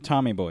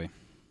Tommy Boy.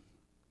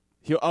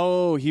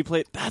 He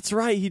played. That's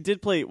right. He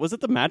did play. Was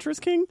it the Mattress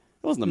King?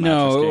 It wasn't the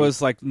Mattress King. No, it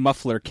was like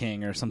Muffler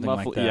King or something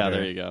like that. Yeah,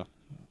 there you go.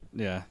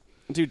 Yeah.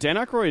 Dude, Dan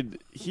Aykroyd,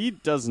 he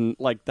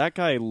doesn't, like, that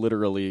guy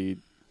literally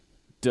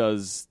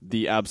does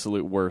the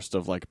absolute worst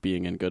of, like,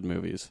 being in good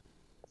movies.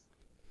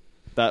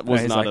 That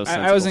was not as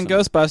sensible. I was in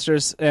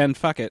Ghostbusters, and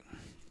fuck it.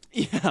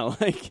 Yeah,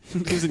 like, he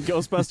was in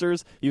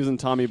Ghostbusters, he was in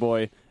Tommy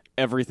Boy,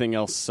 everything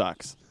else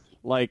sucks.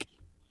 Like,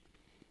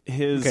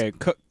 his... Okay,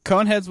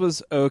 Coneheads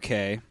was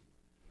okay.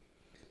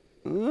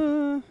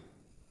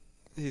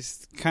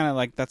 He's kind of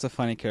like, that's a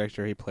funny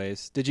character he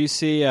plays. Did you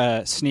see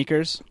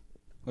Sneakers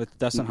with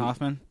Dustin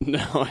Hoffman? No,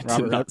 I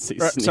did not see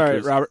Sneakers.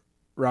 Sorry,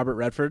 Robert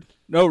Redford.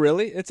 No,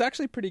 really? It's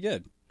actually pretty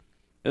good.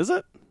 Is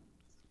it?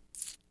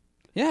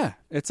 Yeah,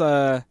 it's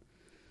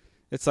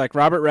like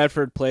Robert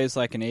Redford plays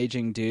like an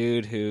aging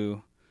dude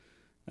who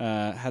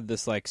had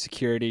this like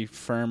security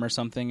firm or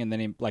something, and then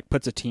he like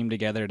puts a team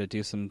together to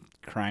do some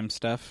crime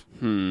stuff.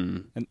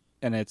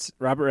 And it's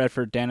Robert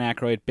Redford, Dan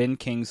Aykroyd, Ben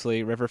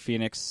Kingsley, River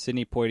Phoenix,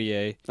 Sidney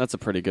Poitier. That's a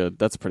pretty good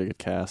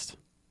cast.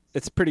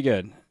 It's pretty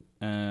good.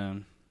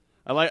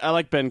 I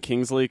like Ben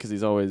Kingsley because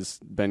he's always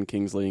Ben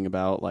Kingsleying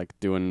about like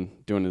doing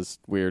his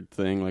weird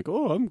thing, like,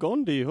 oh, I'm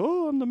Gandhi,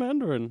 oh, I'm the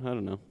Mandarin. I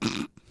don't know.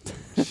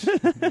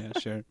 Yeah,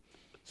 sure.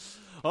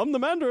 I'm the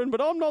Mandarin,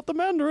 but I'm not the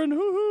Mandarin.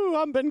 Hoo-hoo,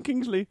 I'm Ben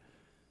Kingsley.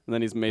 And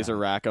then he's Mazer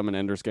Rackham in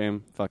Ender's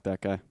Game. Fuck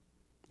that guy.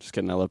 Just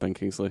kidding, I love Ben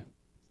Kingsley.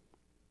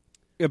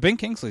 Yeah, Ben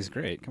Kingsley's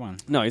great. Come on.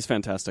 No, he's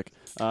fantastic.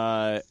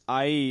 All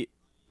I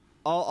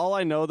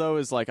know though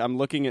is like I'm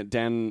looking at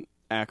Dan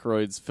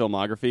Aykroyd's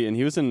filmography, and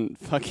he was in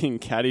fucking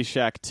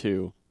Caddyshack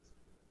 2.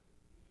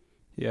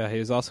 Yeah, he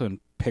was also in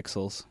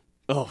Pixels.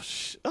 Oh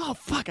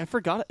fuck! I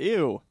forgot.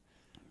 Ew.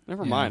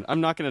 Never mind. I'm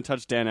not going to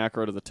touch Dan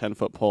Aykroyd with a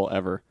 10-foot pole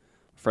ever.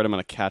 I'm afraid I'm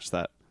going to catch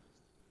that.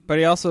 But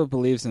he also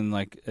believes in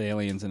like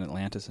aliens and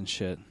Atlantis and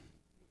shit.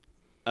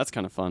 That's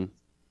kind of fun.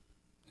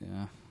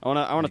 Yeah.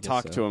 I want to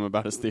talk to him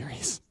about his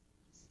theories.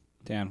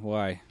 Dan,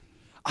 why?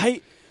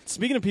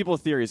 Speaking of people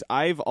with theories,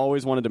 I've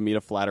always wanted to meet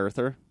a flat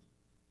earther.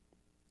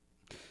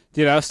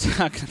 Dude, I was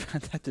talking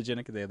about that to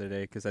Jenica the other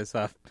day because I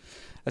saw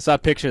a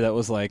picture that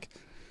was like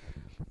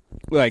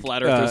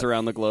flat earthers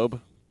around the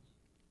globe.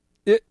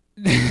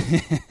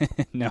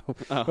 No,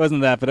 It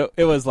wasn't that, but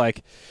it was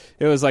like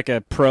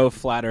a pro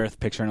flat Earth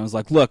picture, and it was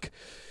like, look,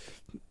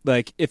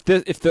 like if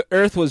the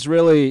Earth was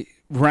really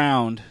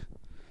round,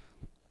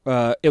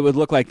 it would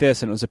look like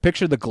this, and it was a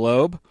picture of the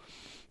globe,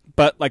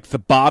 but like the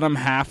bottom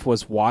half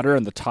was water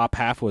and the top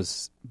half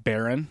was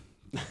barren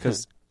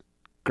because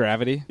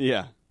gravity.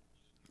 Yeah.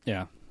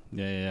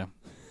 They're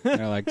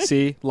like,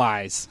 see,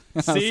 lies.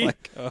 See,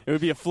 like, oh. It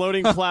would be a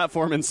floating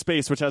platform in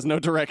space which has no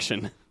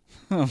direction.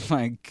 Oh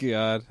my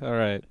god! All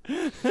right.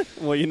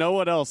 Well, you know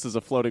what else is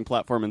a floating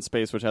platform in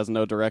space which has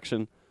no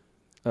direction?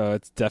 Oh,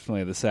 it's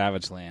definitely the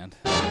Savage Land.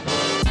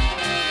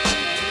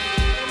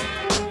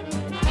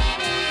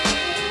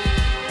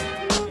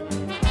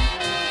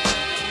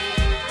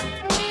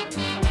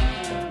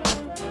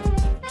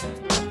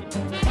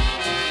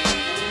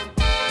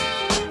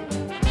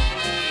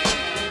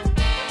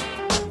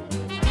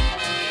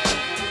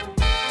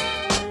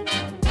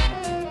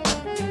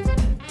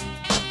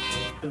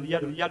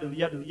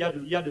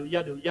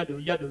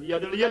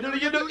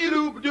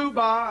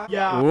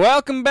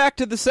 Welcome back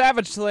to the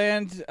Savage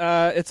Land.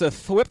 It's a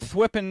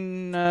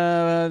thwippin'.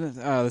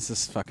 This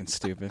is fucking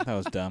stupid. That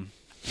was dumb.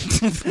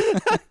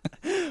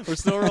 We're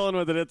still rolling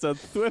with it. It's a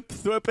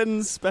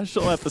thwippin'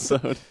 special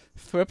episode.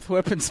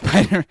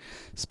 Thwippin'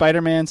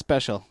 Spider-Man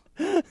special.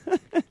 Hey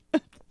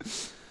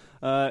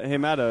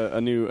Matt,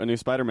 a new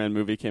Spider-Man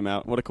movie came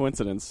out. What a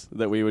coincidence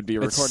that we would be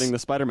recording the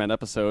Spider-Man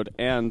episode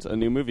and a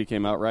new movie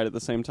came out right at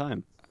the same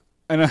time.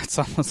 I know, it's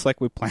almost like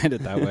we planned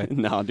it that way.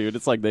 No, dude,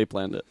 it's like they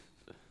planned it.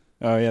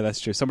 Oh yeah, that's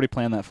true. Somebody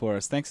planned that for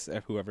us. Thanks,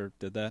 whoever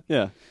did that.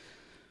 Yeah,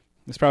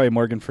 it's probably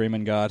Morgan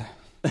Freeman God.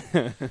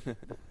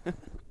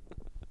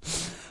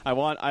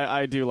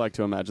 I do like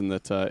to imagine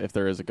that if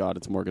there is a God,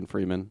 it's Morgan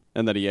Freeman,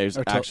 and that he is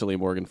actually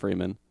Morgan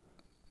Freeman,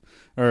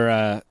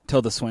 or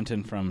Tilda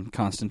Swinton from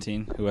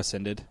Constantine, who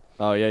ascended.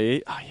 Oh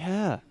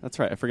yeah, that's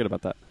right. I forget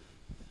about that.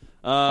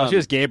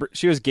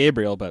 She was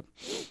Gabriel, but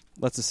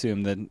let's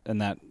assume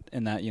that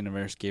in that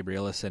universe,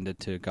 Gabriel ascended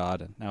to God,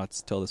 and now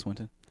it's Tilda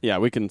Swinton. Yeah,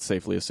 we can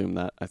safely assume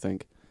that, I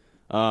think.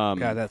 God,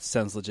 that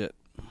sounds legit.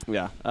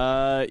 Yeah.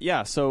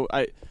 So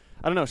I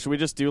don't know. Should we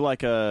just do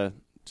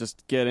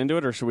just get into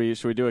it, or should we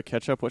do a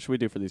catch up? What should we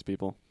do for these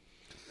people?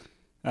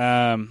 Do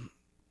I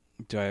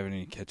have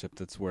any catch up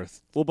that's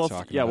worth? We'll both.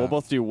 talking Yeah, about? we'll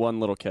both do one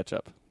little catch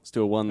up. Let's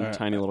do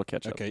tiny little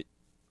catch up. Okay.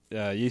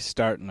 You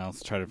start, and I'll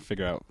try to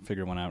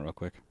figure one out real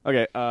quick.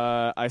 Okay.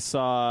 I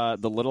saw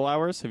The Little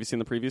Hours. Have you seen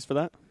the previews for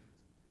that?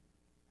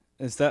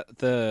 Is that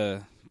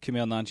the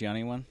Kumail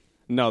Nanjiani one?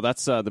 No,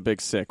 that's The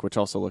Big Sick, which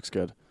also looks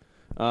good.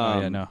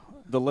 No.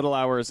 The Little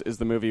Hours is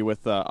the movie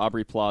with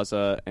Aubrey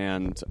Plaza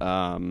and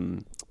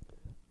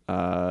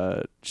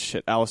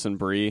Alison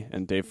Brie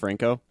and Dave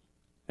Franco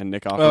and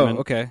Nick Offerman.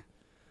 Oh, okay.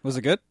 Was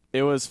it good?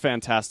 It was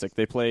fantastic.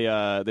 They play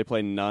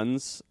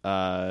nuns.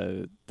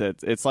 That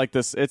it's like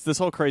this. It's this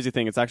whole crazy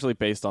thing. It's actually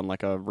based on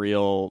like a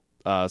real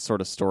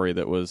sort of story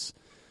that was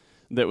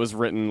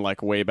written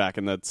like way back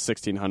in the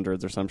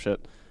 1600s or some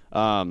shit.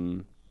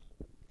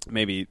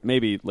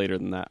 Maybe later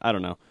than that. I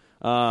don't know.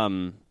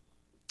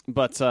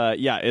 But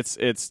yeah,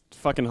 it's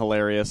fucking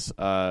hilarious.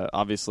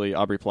 Obviously,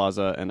 Aubrey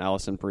Plaza and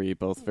Alison Brie,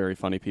 both very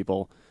funny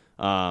people.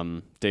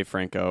 Dave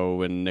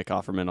Franco and Nick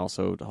Offerman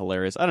also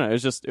hilarious. I don't know.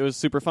 It was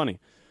super funny.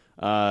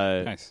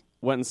 Nice.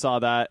 Went and saw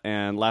that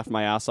and laughed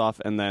my ass off.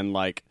 And then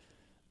like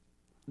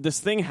this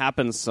thing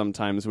happens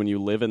sometimes when you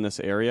live in this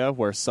area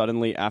where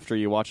suddenly after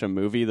you watch a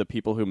movie, the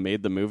people who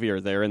made the movie are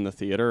there in the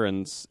theater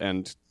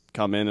and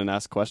come in and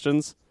ask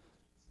questions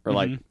or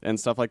like and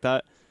stuff like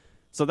that.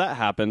 So that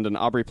happened, and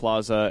Aubrey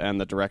Plaza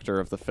and the director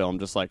of the film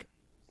just like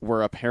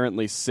were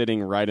apparently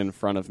sitting right in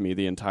front of me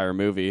the entire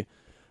movie.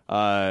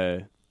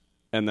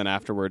 And then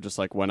afterward just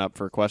like went up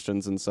for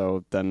questions, and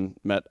so then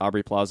met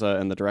Aubrey Plaza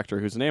and the director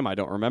whose name I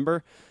don't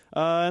remember.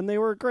 And they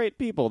were great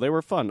people. They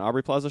were fun.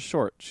 Aubrey Plaza's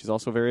short. She's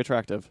also very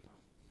attractive.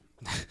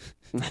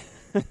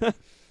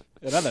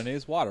 In other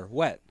news, water,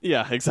 wet.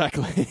 Yeah,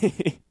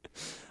 exactly.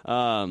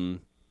 But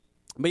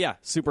yeah,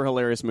 super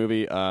hilarious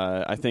movie.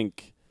 I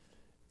think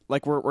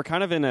like we're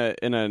kind of in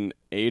an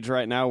age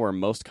right now where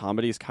most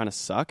comedies kind of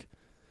suck.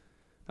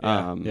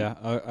 Yeah,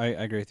 I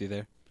agree with you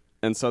there.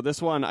 And so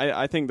this one,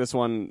 I think this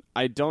one,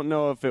 I don't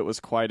know if it was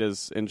quite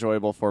as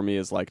enjoyable for me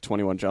as like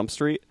 21 Jump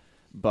Street,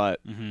 but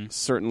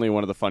certainly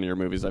one of the funnier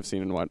movies I've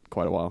seen in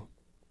quite a while.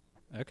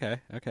 Okay.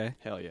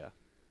 Hell yeah.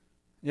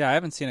 Yeah, I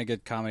haven't seen a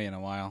good comedy in a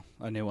while.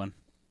 A new one.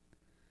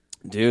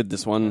 Dude,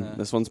 this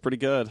one's pretty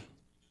good.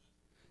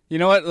 You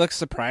know what looks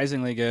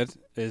surprisingly good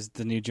is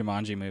the new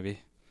Jumanji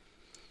movie.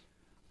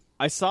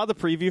 I saw the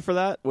preview for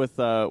that with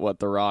The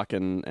Rock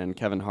and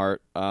Kevin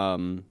Hart.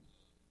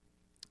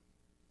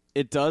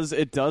 It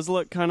does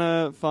look kind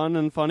of fun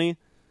and funny,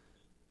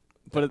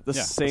 but at the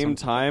same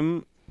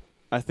time,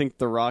 I think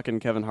The Rock and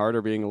Kevin Hart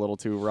are being a little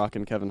too Rock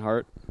and Kevin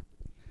Hart.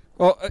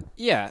 Well,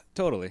 yeah,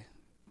 totally.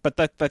 But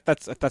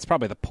that's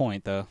probably the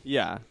point, though.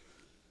 Yeah,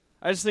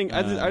 I just think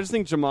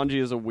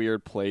Jumanji is a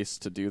weird place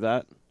to do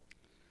that.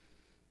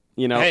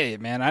 You know, hey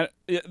man,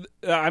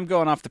 I'm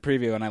going off the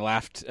preview, and I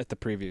laughed at the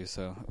preview,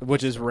 so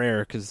which is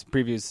rare because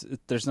previews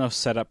there's no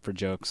setup for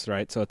jokes,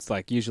 right? So it's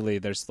like usually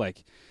there's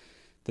like.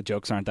 The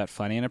jokes aren't that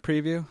funny in a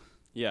preview.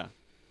 Yeah.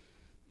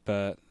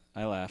 But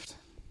I laughed.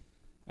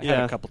 I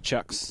had a couple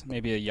chucks,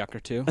 maybe a yuck or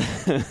two.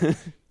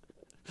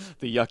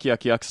 The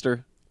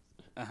yuckster.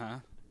 Uh-huh.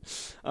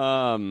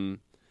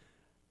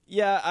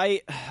 Yeah,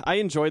 I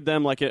enjoyed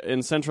them. Like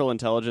in Central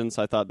Intelligence,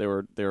 I thought they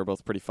were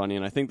both pretty funny,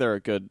 and I think they're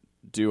a good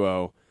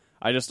duo.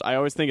 I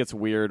always think it's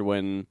weird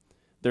when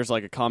there's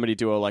like a comedy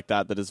duo like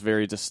that is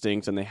very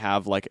distinct and they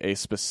have like a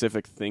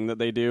specific thing that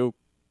they do,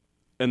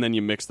 and then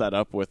you mix that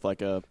up with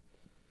like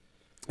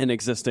an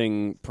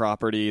existing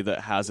property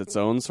that has its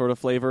own sort of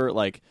flavor.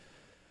 Like,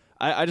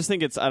 I just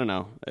think I don't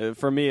know.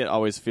 For me, it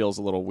always feels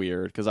a little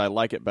weird because I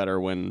like it better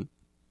when,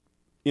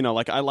 you know,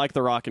 like I like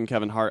The Rock and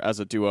Kevin Hart as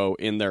a duo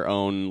in their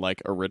own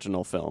like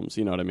original films.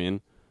 You know what I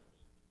mean?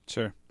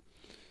 Sure.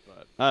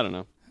 But I don't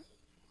know.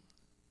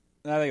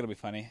 I think it'll be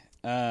funny.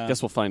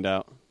 Guess we'll find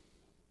out.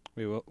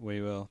 We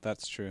will.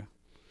 That's true.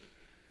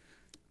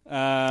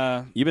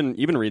 You've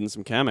been reading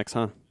some comics,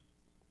 huh?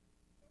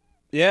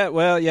 Yeah,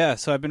 well, yeah.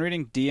 So I've been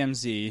reading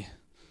DMZ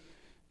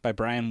by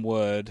Brian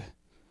Wood.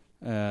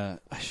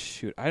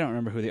 Shoot, I don't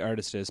remember who the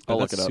artist is, but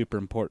that's super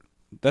important.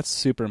 That's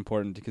super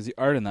important because the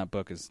art in that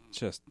book is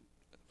just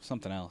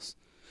something else.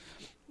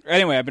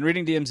 Anyway, I've been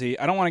reading DMZ.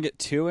 I don't want to get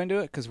too into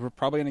it because we're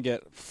probably going to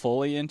get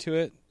fully into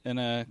it in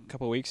a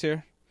couple of weeks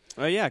here.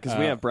 Oh yeah, because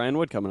we have Brian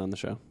Wood coming on the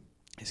show.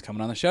 He's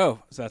coming on the show,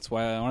 so that's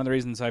why one of the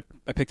reasons I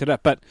picked it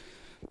up. But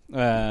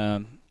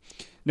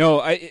no,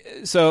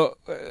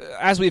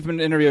 as we've been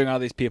interviewing all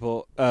these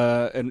people,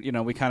 and you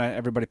know, we kind of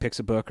everybody picks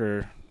a book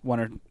or one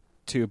or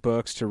two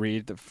books to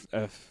read,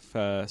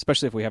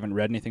 especially if we haven't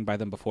read anything by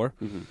them before.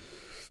 Mm-hmm.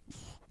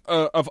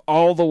 Of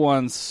all the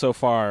ones so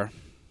far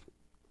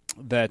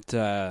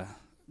that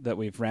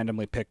we've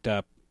randomly picked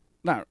up,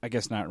 not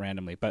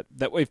randomly, but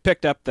that we've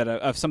picked up that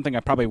of something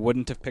I probably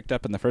wouldn't have picked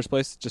up in the first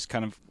place, just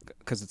kind of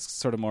because it's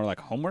sort of more like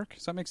homework.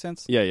 Does that make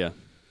sense? Yeah.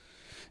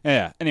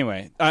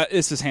 Anyway,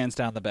 this is hands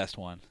down the best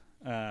one.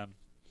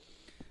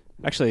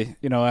 Actually,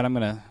 you know what?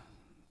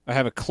 I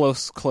have a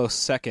close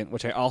second,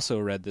 which I also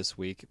read this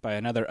week by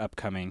another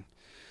upcoming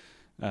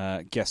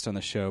guest on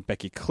the show,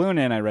 Becky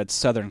Cloonan. I read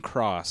Southern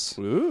Cross.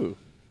 Ooh.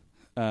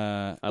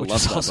 I love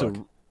that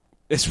book.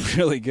 It's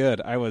really good.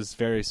 I was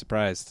very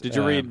surprised. Did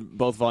you read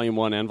both Volume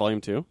 1 and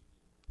Volume 2?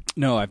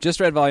 No, I've just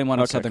read Volume 1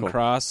 of Southern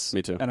Cross.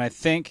 Me too. And I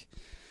think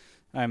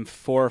I'm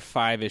 4 or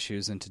 5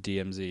 issues into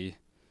DMZ.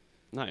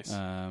 Nice.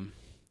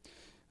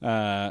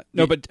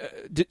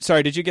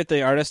 Sorry, did you get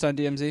the artist on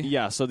DMZ?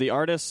 Yeah, so the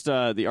artist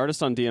on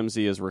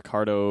DMZ is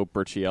Riccardo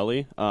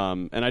Burchielli.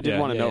 And I did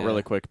want to note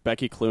really quick,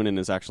 Becky Cloonan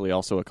is actually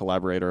also a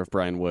collaborator of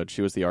Brian Wood.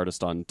 She was the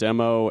artist on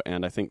Demo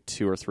and I think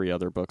 2 or 3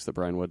 other books that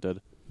Brian Wood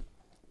did.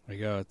 There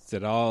you go.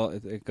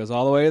 It goes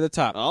all the way to the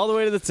top. All the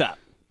way to the top.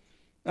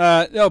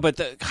 No, but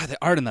the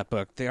art in that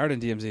book, the art in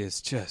DMZ is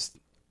just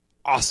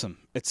awesome.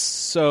 It's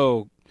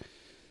so,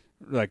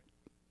 like,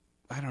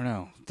 I don't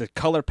know. The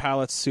color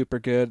palette's super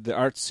good. The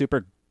art's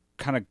super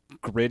kind of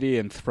gritty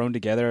and thrown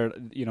together.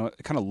 You know,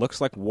 it kind of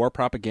looks like war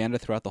propaganda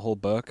throughout the whole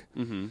book.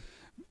 Mm-hmm.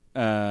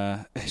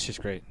 It's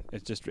just great.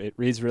 It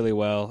reads really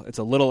well. It's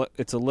a little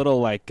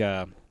like.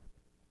 Did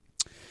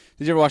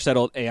you ever watch that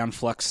old Aeon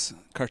Flux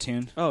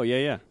cartoon? Oh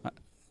yeah.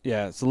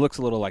 Yeah, it looks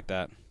a little like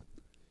that.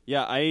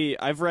 Yeah,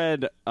 I've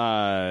read.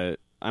 I'm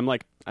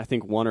like I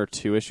think 1 or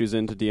 2 issues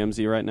into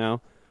DMZ right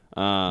now,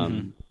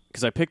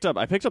 because I picked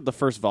up the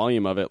first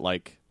volume of it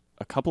like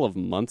a couple of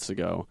months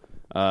ago,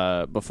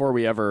 before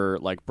we ever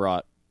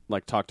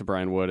talked to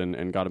Brian Wood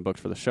and got him booked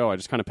for the show. I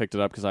just kind of picked it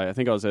up because I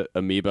think I was at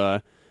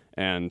Amoeba,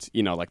 and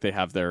they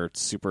have their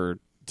super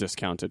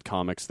discounted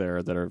comics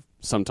there that are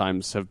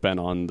sometimes have been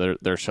on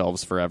their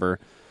shelves forever.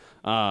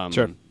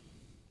 Sure.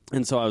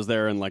 And so I was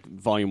there, and like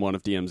volume 1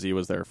 of DMZ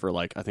was there for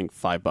like I think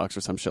 $5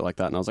 or some shit like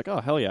that, and I was like, oh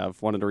hell yeah,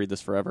 I've wanted to read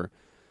this forever.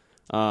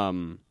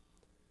 But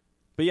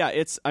yeah,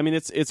 it's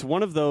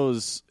one of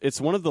those. It's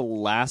one of the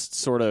last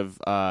sort of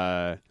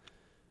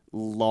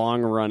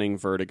long running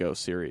Vertigo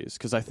series,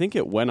 because I think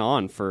it went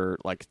on for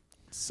like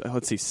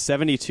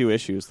 72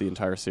 issues, the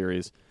entire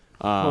series.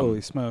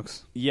 Holy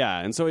smokes! Yeah,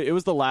 and so it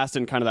was the last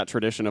in kind of that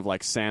tradition of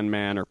like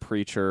Sandman or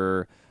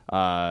Preacher,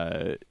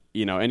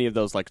 any of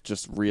those like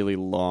just really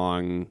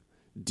long,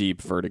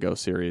 deep Vertigo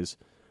series.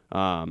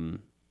 And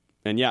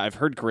yeah, I've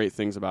heard great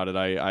things about it.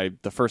 I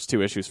the first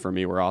 2 issues for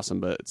me were awesome,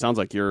 but it sounds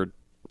like you're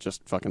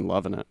just fucking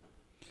loving it.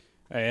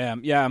 I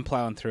am. Yeah, I'm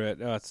plowing through it.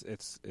 Oh, it's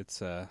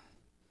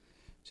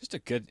just a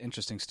good,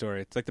 interesting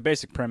story. It's like the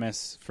basic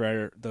premise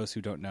for those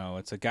who don't know.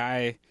 It's a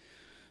guy.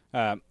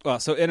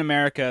 So in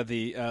America,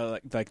 the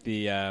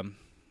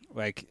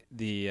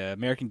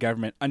American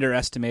government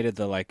underestimated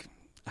the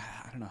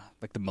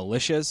the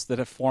militias that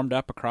have formed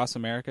up across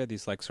America.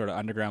 These like sort of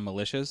underground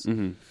militias,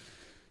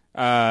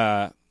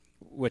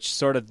 which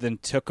sort of then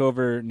took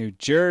over New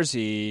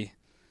Jersey.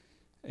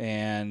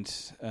 And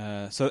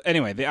so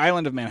anyway, the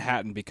island of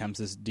Manhattan becomes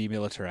this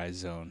demilitarized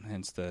zone,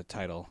 hence the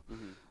title.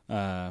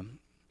 And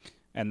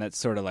that's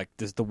sort of like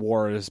the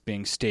war is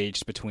being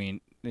staged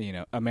between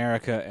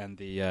America and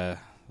the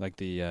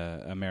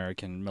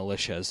American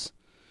militias.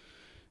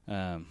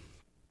 And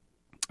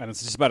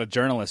it's just about a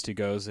journalist who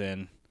goes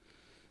in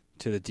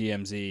to the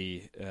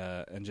DMZ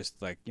and just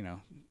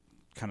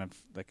kind of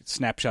like a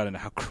snapshot into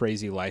how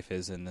crazy life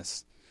is in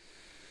this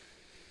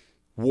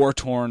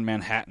war-torn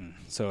Manhattan.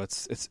 So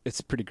it's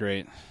pretty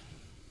great.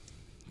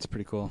 It's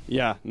pretty cool.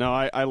 Yeah, no,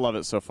 I love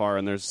it so far.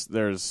 And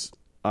there's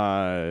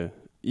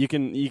you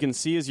can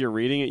see as you're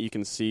reading it, you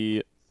can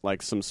see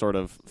like some sort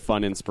of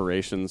fun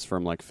inspirations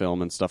from like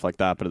film and stuff like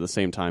that. But at the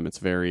same time, it's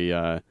very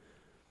I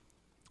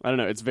don't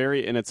know, it's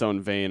very in its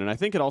own vein. And I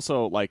think it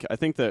also I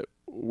think that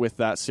with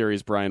that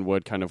series, Brian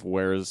Wood kind of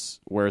wears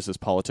his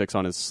politics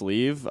on his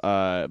sleeve,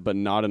 but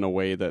not in a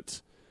way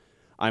that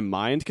I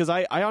mind, because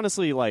I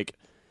honestly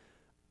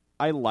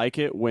I like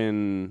it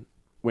when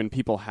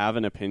people have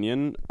an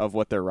opinion of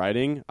what they're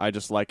writing. I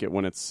just like it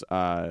when it's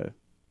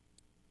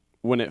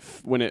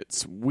when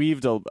it's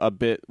weaved a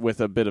bit with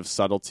a bit of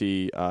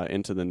subtlety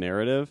into the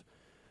narrative,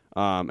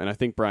 and I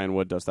think Brian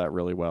Wood does that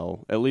really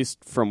well, at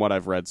least from what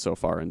I've read so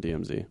far in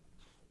DMZ.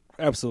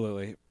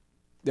 Absolutely,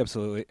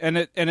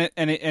 and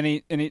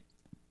he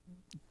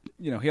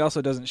he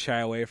also doesn't shy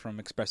away from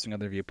expressing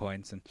other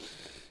viewpoints and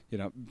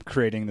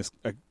creating this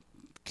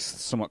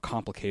somewhat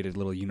complicated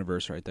little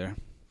universe right there.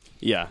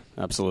 Yeah,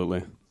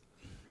 absolutely.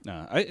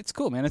 It's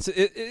cool, man.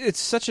 It's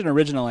such an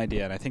original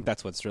idea, and I think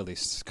that's what's really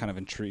kind of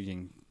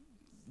intriguing.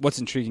 What's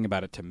intriguing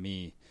about it to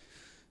me,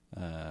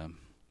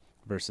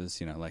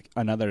 versus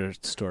another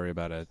story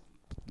about a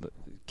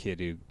kid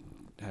who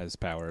has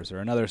powers, or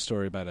another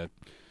story about a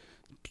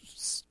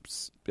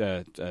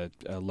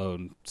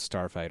lone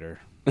starfighter.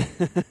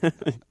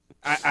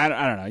 I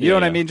don't know. You know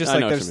what I mean? Just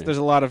there's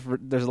a lot of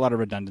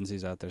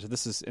redundancies out there. So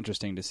this is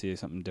interesting to see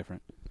something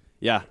different.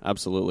 Yeah,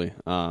 absolutely.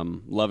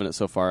 Loving it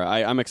so far.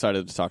 I'm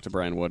excited to talk to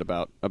Brian Wood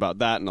about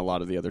that and a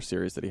lot of the other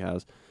series that he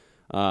has.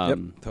 Yep,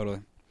 totally.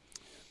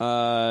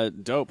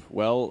 Dope.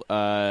 Well,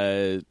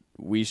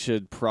 we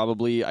should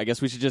probably, I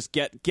guess we should just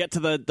get to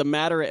the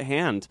matter at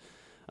hand.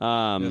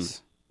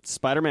 Yes.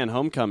 Spider-Man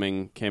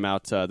Homecoming came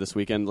out this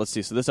weekend. Let's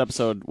see. So this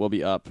episode will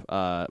be up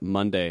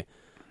Monday,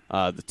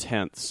 the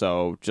 10th.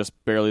 So just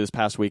barely this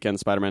past weekend,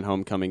 Spider-Man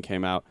Homecoming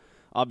came out.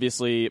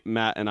 Obviously,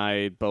 Matt and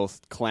I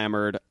both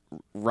clamored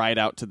right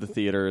out to the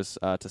theaters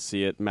to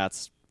see it.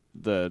 Matt's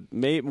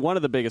one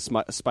of the biggest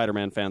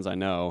Spider-Man fans I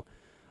know.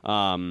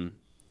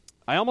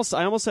 I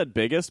almost said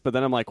biggest, but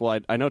then I'm like, well,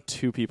 I know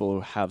 2 people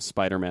who have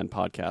Spider-Man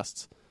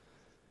podcasts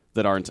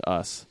that aren't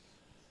us.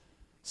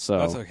 So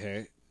that's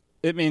okay.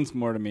 It means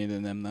more to me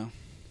than them, though.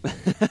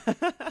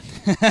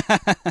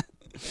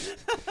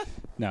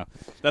 No,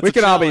 that's we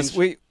can all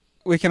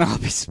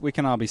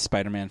be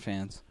Spider-Man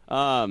fans.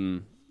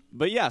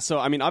 But yeah, so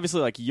I mean,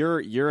 obviously,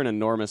 you're an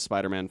enormous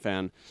Spider-Man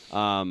fan.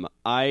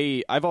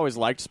 I've always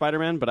liked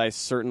Spider-Man, but I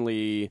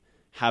certainly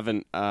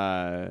haven't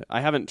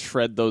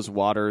tread those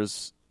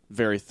waters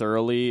very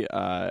thoroughly.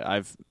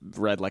 I've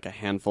read like a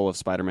handful of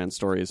Spider-Man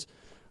stories.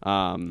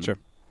 Sure.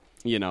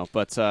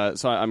 But so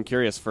I'm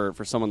curious for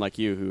someone like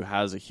you who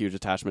has a huge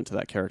attachment to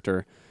that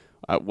character,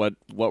 what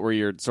were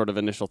your sort of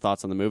initial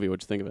thoughts on the movie?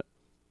 What'd you think of it?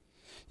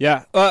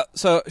 Yeah.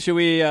 So should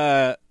we?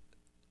 What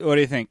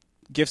do you think?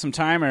 Give some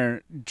time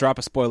or drop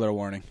a spoiler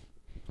warning?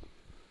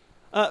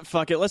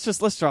 Fuck it.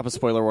 Let's drop a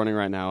spoiler warning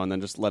right now and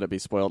then just let it be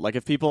spoiled. Like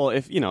if you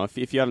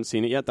haven't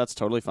seen it yet, that's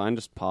totally fine.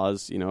 Just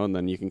pause, and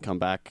then you can come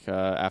back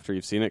after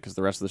you've seen it because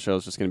the rest of the show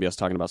is just going to be us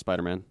talking about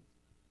Spider-Man.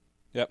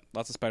 Yep,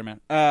 lots of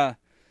Spider-Man.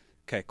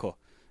 Okay, cool.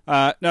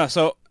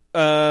 So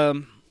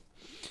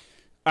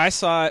I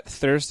saw it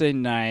Thursday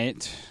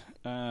night.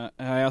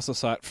 I also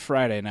saw it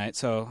Friday night,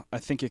 so I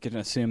think you can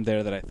assume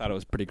there that I thought it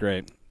was pretty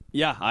great.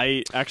 Yeah,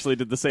 I actually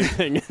did the same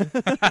thing.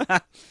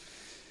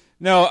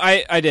 No,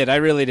 I did. I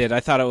really did.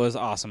 I thought it was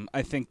awesome.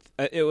 I think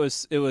it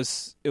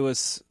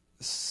was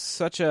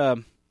such a,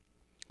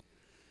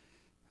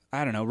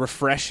 I don't know,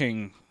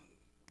 refreshing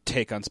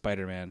take on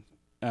Spider-Man.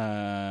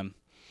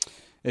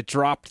 It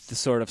dropped the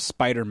sort of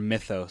Spider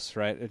mythos,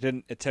 right?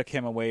 It took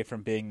him away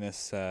from being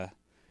this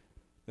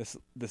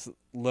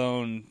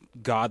lone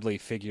godly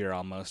figure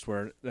almost,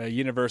 where the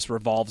universe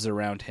revolves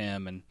around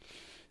him and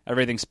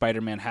everything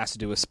Spider-Man has to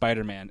do with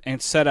Spider-Man,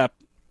 and set up.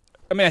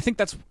 I mean, I think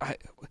that's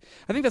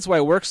why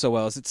it works so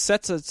well. Is it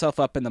sets itself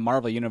up in the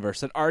Marvel universe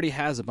that already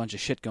has a bunch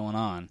of shit going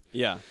on.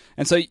 Yeah,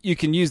 and so you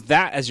can use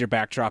that as your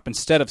backdrop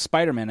instead of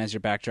Spider-Man as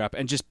your backdrop,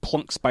 and just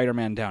plunk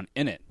Spider-Man down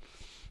in it.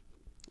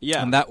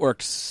 Yeah, and that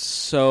works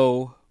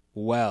so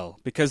well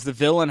because the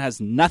villain has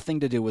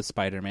nothing to do with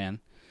Spider-Man,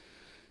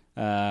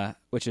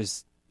 which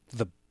is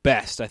the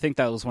best. I think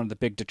that was one of the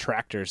big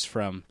detractors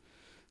from,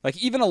 like,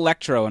 even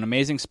Electro in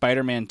Amazing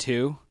Spider-Man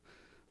 2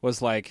 was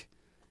like,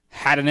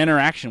 had an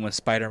interaction with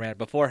Spider-Man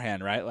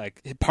beforehand, right?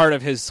 Like, part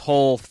of his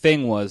whole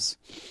thing was,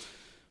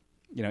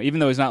 even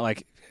though he's not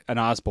like an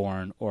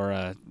Osborn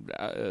or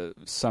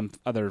some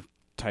other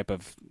type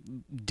of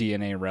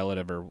DNA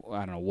relative or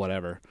I don't know,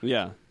 whatever.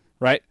 Yeah.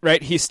 Right.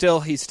 He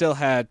still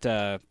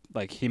had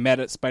like he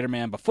met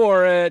Spider-Man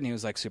before it, and he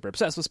was like super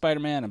obsessed with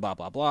Spider-Man and blah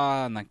blah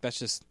blah, and like that's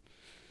just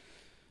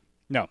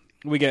no.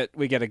 We get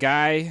a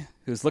guy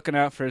who's looking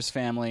out for his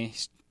family,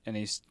 and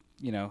he's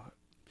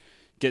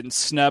getting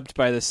snubbed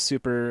by this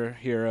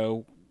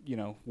superhero,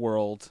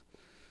 world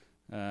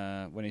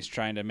when he's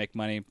trying to make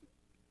money,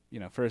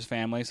 for his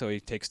family. So he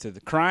takes to the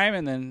crime,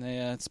 and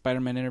then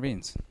Spider-Man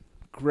intervenes.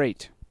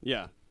 Great.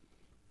 Yeah.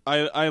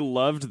 I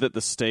loved that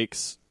the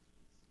stakes,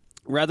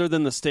 rather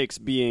than the stakes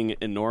being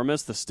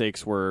enormous, the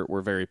stakes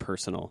were very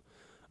personal.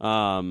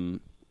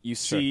 You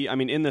see, sure. I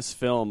mean, in this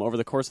film, over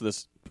the course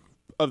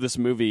of this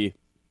movie,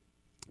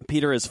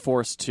 Peter is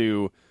forced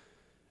to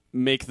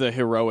make the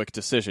heroic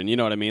decision. You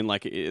know what I mean?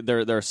 Like,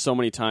 there are so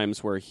many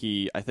times where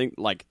I think,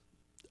 like,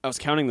 I was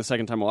counting the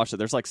second time I watched it.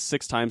 There's like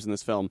 6 times in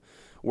this film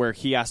where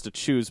he has to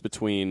choose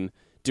between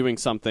doing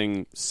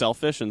something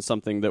selfish and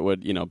something that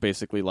would,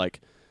 basically like,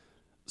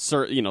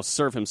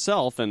 serve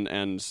himself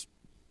and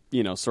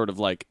sort of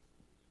like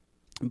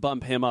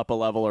bump him up a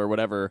level or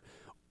whatever,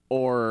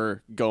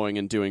 or going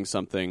and doing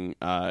something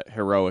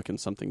heroic and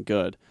something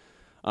good.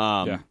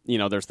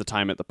 There's the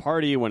time at the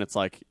party when it's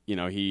like,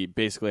 he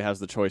basically has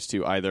the choice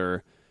to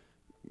either,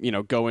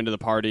 go into the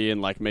party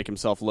and like make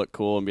himself look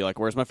cool and be like,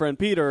 where's my friend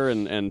Peter,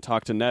 and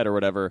talk to Ned or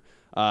whatever.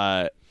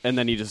 And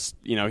then he just,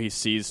 he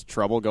sees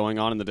trouble going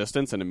on in the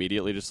distance and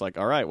immediately just like,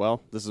 all right,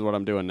 well, this is what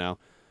I'm doing now.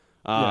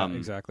 Yeah,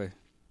 exactly.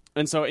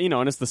 And so,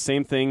 and it's the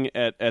same thing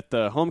at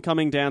the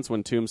homecoming dance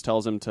when Toomes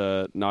tells him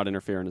to not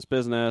interfere in his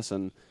business,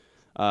 and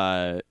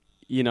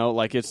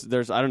like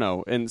there's I don't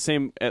know, and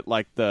same at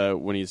like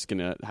when he's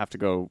gonna have to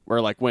go,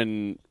 or like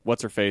when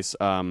what's her face,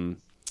 what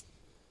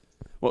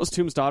was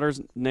Toomes'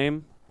 daughter's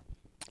name?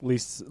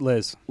 Liz.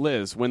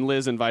 When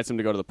Liz invites him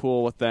to go to the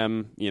pool with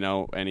them,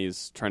 and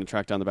he's trying to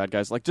track down the bad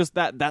guys, like just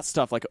that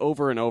stuff, like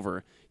over and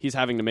over, he's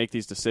having to make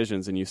these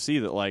decisions, and you see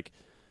that like,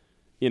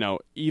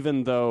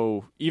 even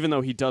though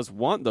he does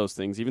want those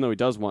things, even though he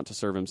does want to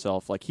serve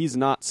himself, like he's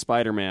not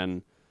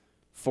Spider-Man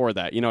for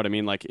that. You know what I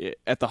mean? Like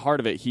at the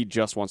heart of it, he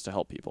just wants to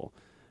help people.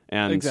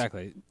 And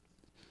exactly.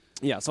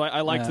 Yeah. So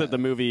I liked that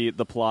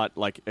the plot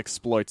like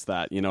exploits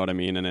that. You know what I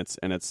mean? And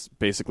it's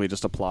basically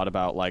just a plot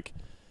about like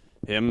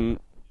him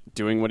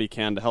doing what he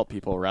can to help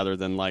people, rather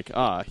than like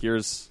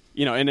here's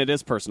and it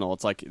is personal.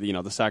 It's like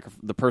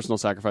the personal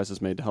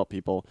sacrifices made to help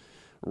people,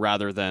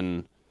 rather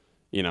than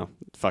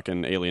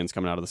fucking aliens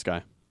coming out of the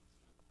sky.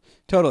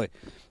 Totally.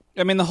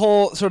 I mean, the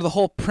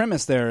whole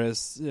premise there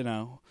is,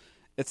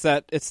 it's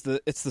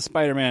the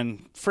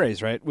Spider-Man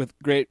phrase, right? With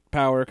great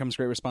power comes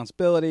great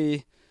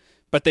responsibility.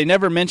 But they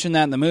never mention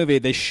that in the movie.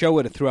 They show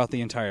it throughout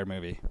the entire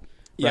movie.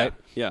 Right?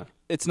 Yeah.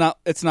 It's not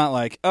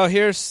like, oh,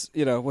 here's,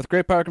 with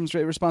great power comes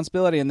great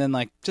responsibility, and then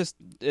like just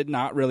it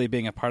not really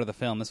being a part of the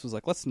film. This was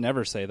like, let's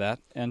never say that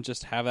and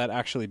just have that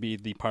actually be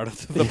the part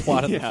of the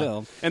plot of the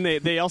film. And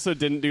they also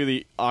didn't do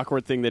the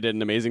awkward thing they did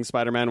in Amazing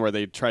Spider-Man where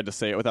they tried to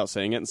say it without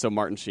saying it, and so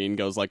Martin Sheen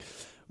goes like,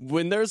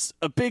 when there's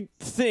a big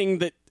thing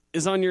that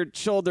is on your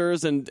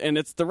shoulders and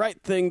it's the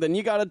right thing, then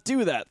you got to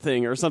do that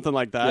thing or something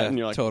like that. Yeah, and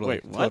you're like,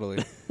 totally, wait, what?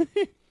 totally.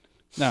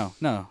 No.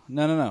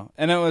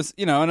 And it was,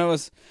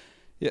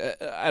 yeah,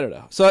 I don't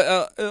know.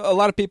 So a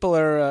lot of people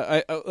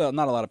are, well,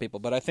 not a lot of people,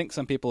 but I think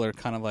some people are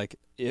kind of like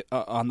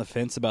on the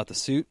fence about the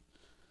suit.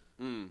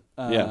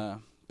 Yeah.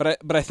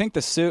 But I think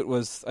the suit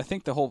was, I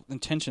think the whole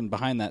intention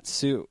behind that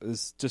suit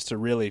is just to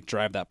really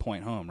drive that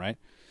point home, right?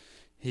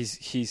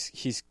 He's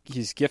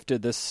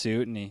gifted this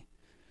suit, and he,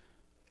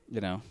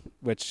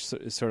 which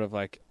is sort of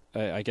like,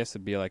 I guess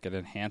it'd be like an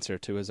enhancer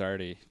to his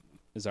already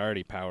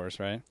powers,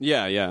 right?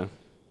 Yeah, yeah.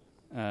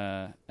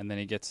 And then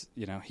he gets,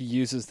 he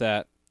uses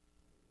that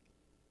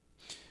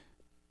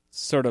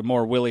sort of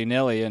more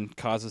willy-nilly and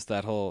causes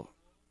that whole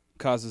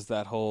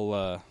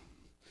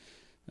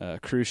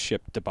cruise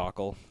ship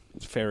debacle,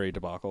 ferry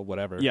debacle,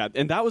 whatever. Yeah,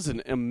 and that was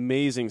an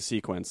amazing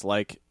sequence.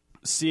 Like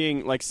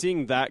seeing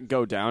that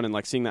go down and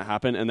like seeing that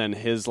happen, and then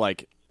his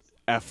like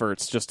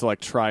efforts just to like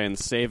try and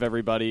save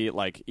everybody,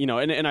 like,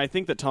 and I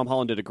think that Tom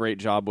Holland did a great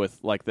job with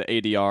like the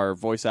ADR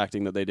voice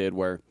acting that they did,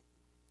 where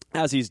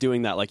as he's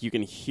doing that, like you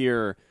can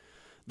hear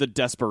the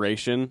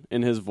desperation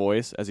in his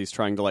voice as he's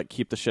trying to like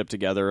keep the ship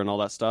together and all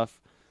that stuff.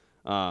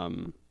 I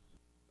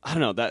don't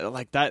know,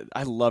 that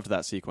I loved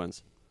that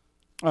sequence.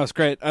 Oh, it's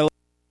great. I love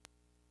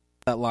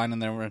that line in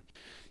there where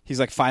he's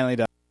like, finally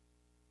done.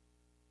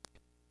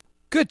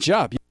 Good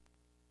job.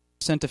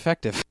 You're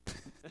effective.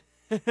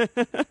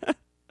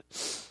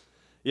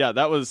 Yeah,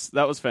 that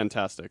was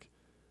fantastic.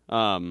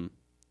 I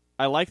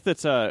like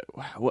that.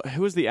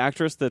 Who was the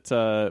actress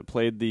that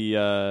played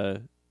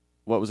the?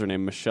 What was her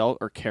name? Michelle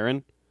or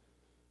Karen?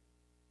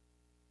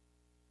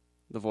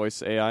 The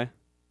voice AI.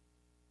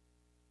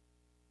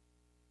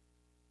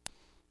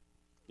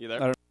 You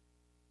there?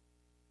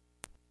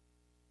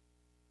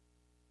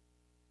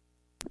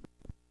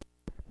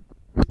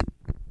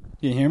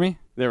 You hear me?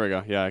 There we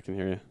go. Yeah, I can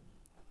hear you.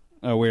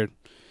 Oh, weird.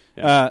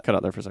 Yeah, cut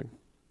out there for a second.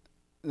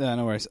 Yeah,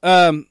 no worries.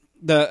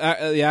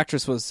 The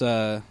actress was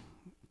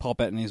Paul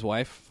Bettany's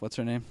wife. What's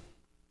her name?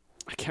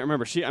 I can't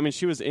remember.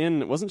 She was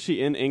in. Wasn't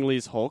she in Ang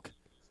Lee's Hulk?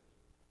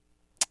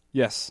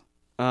 Yes.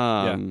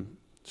 Yeah.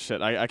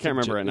 Shit, I can't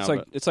remember right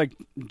now. It's like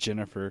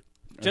Jennifer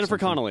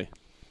Connelly.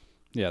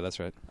 Yeah, that's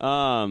right.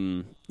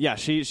 Yeah,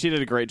 she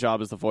did a great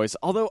job as the voice.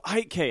 Although,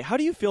 how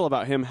do you feel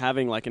about him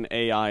having like an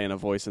AI and a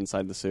voice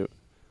inside the suit?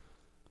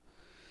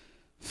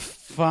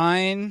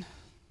 Fine.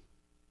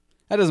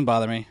 That doesn't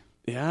bother me.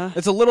 Yeah,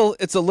 it's a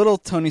little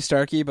Tony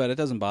Starky, but it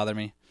doesn't bother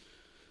me.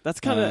 That's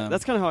kind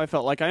of how I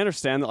felt. Like I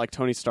understand that like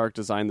Tony Stark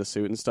designed the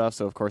suit and stuff,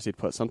 so of course he'd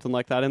put something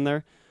like that in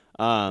there.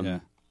 Yeah.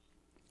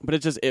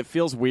 But it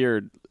feels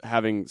weird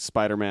having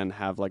Spider-Man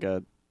have like I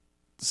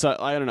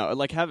don't know,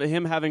 like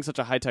him having such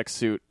a high-tech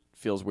suit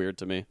feels weird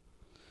to me.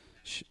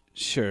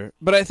 Sure,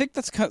 but I think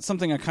that's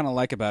something I kind of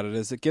like about it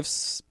is it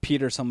gives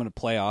Peter someone to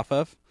play off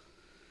of.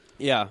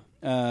 Yeah,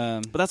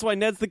 but that's why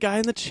Ned's the guy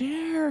in the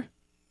chair.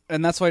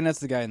 And that's why Ned's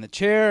the guy in the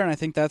chair, and I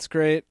think that's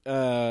great.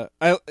 I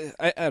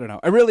don't know.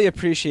 I really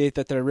appreciate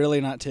that they're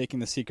really not taking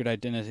the secret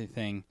identity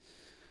thing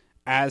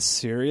as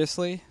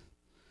seriously.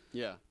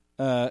 Yeah.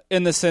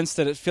 In the sense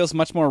that it feels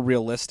much more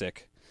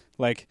realistic.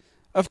 Like,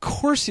 of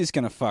course he's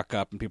going to fuck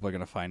up and people are going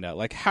to find out.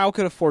 Like, how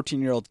could a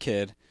 14-year-old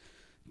kid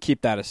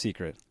keep that a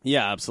secret?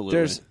 Yeah, absolutely.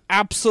 There's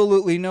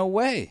absolutely no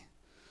way.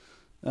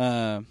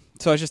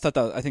 So I just thought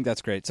I think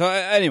that's great. So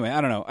anyway,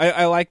 I don't know.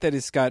 I like that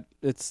he's got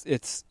it's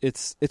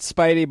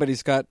Spidey, but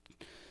he's got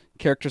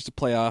characters to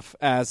play off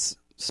as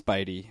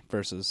Spidey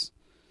versus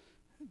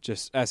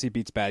just as he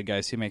beats bad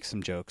guys, he makes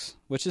some jokes,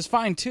 which is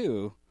fine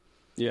too.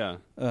 Yeah.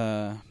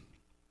 But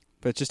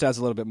it just adds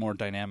a little bit more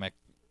dynamic.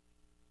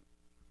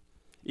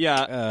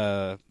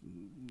 Yeah.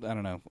 I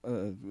don't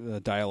know.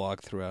 Dialogue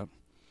throughout.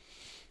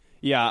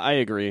 Yeah, I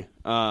agree.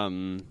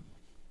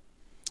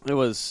 It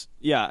was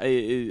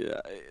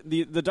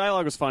the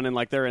dialogue was fun and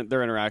like their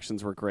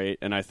interactions were great,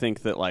 and I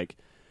think that like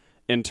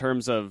in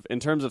terms of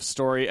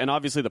story and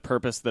obviously the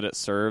purpose that it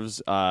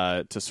serves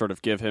to sort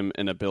of give him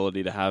an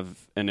ability to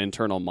have an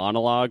internal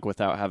monologue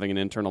without having an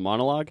internal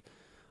monologue,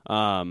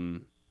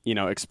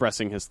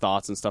 expressing his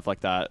thoughts and stuff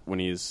like that when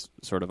he's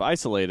sort of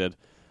isolated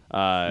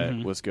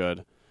was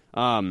good.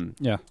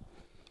 Yeah.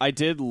 I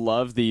did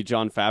love the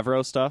Jon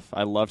Favreau stuff.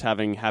 I loved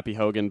having Happy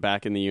Hogan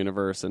back in the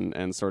universe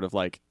and sort of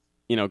like,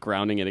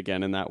 grounding it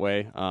again in that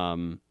way. I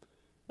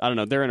don't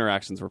know. Their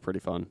interactions were pretty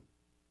fun.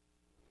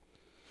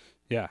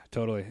 Yeah,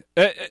 totally.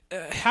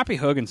 Happy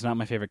Hogan's not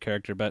my favorite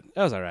character, but it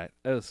was all right.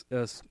 It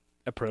was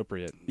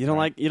appropriate. You don't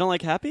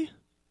like Happy?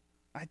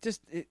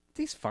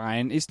 He's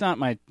fine. He's not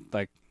my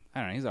I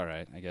don't know. He's all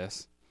right, I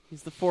guess.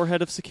 He's the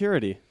forehead of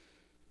security.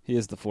 He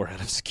is the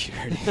forehead of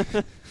security.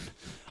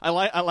 I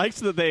liked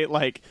that they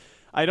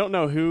I don't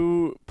know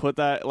who put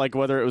that, like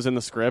whether it was in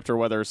the script or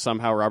whether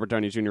somehow Robert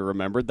Downey Jr.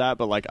 remembered that,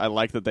 but like I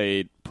like that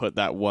they put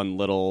that one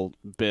little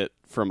bit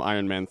from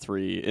Iron Man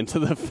 3 into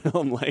the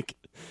film. Like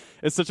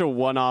it's such a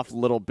one-off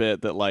little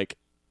bit that like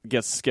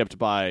gets skipped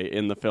by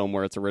in the film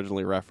where it's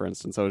originally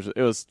referenced, and so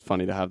it was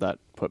funny to have that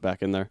put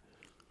back in there.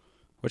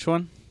 Which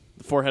one?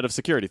 the forehead of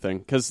security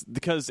thing.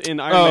 Because in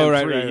Iron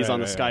Man 3, he's on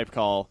the Skype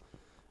call,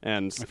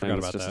 and it's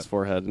just his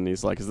forehead, and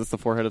he's like, is this the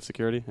forehead of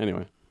security?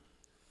 Anyway.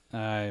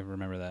 I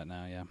remember that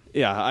now, yeah.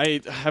 Yeah, I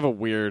have a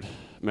weird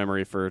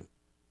memory for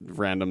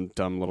random,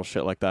 dumb little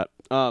shit like that.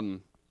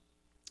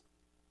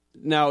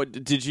 Now,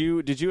 did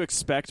you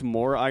expect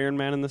more Iron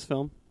Man in this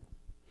film?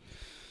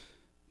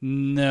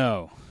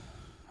 No,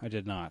 I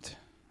did not.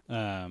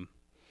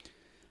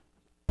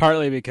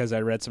 Partly because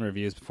I read some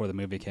reviews before the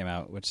movie came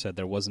out, which said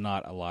there was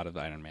not a lot of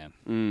Iron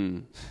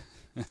Man.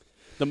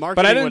 The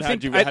marketing would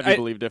have you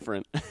believe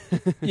different.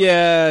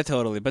 Yeah,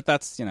 totally. But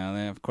that's,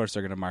 of course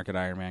they're going to market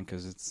Iron Man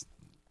because it's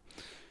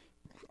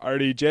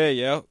RDJ,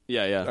 yo.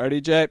 Yeah.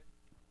 RDJ.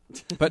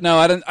 But no,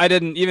 I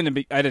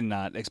did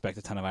not expect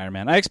a ton of Iron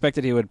Man. I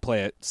expected he would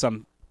play it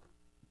some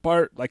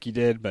part like he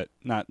did, but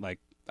not like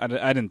I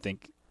didn't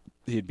think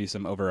he'd be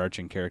some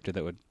overarching character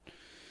that would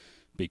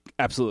be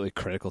absolutely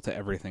critical to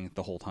everything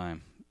the whole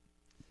time.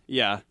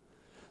 Yeah,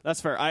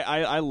 that's fair.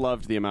 I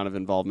loved the amount of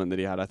involvement that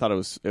he had. I thought it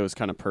was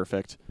kind of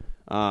perfect.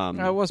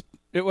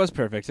 It was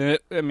perfect.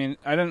 And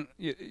I don't,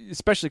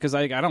 especially because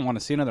I don't want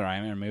to see another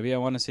Iron Man movie. I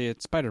want to see a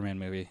Spider-Man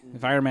movie.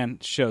 If Iron Man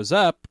shows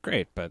up,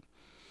 great, but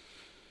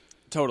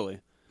totally,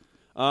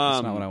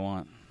 that's not what I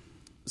want.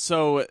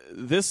 So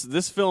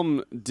this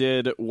film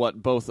did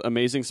what both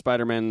Amazing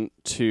Spider-Man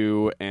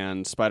 2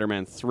 and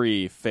Spider-Man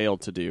 3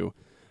 failed to do,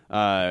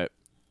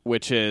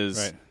 which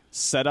is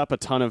set up a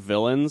ton of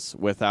villains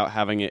without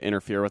having it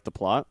interfere with the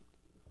plot.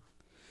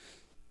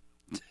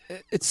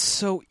 It's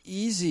so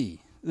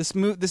easy. This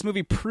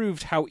movie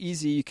proved how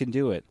easy you can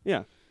do it.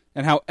 Yeah.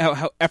 And how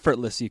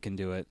effortless you can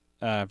do it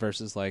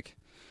versus like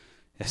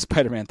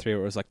Spider-Man 3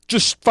 where it was like,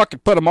 just fucking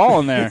put them all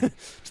in there.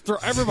 Throw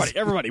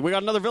everybody. We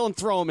got another villain,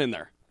 throw them in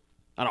there.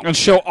 And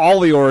show all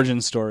the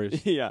origin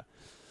stories. Yeah.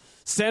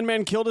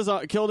 Sandman killed his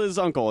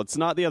uncle. It's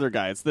not the other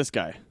guy. It's this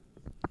guy.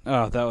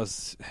 Oh, that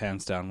was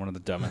hands down one of the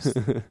dumbest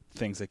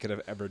things they could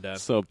have ever done.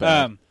 So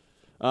bad.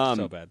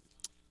 So bad.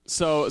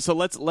 So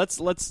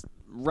let's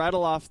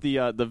rattle off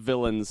the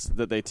villains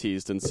that they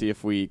teased and see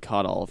if we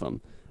caught all of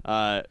them,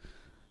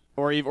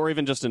 or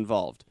even just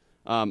involved.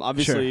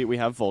 Obviously, we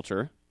have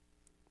Vulture.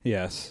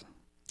 Yes.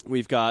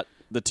 We've got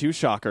the two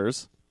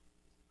Shockers.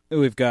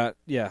 We've got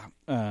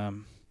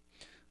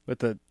with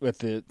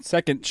the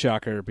second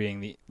Shocker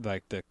being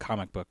the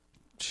comic book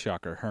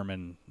Shocker,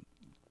 Herman,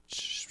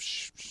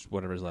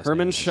 whatever his last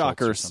name is.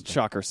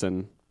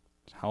 Shockerson.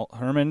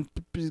 Herman.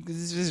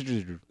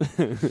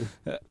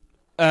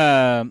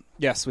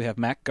 Yes, we have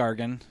Mac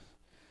Gargan,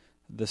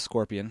 the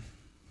Scorpion.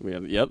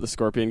 The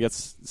Scorpion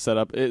gets set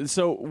up.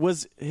 So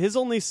was his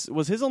only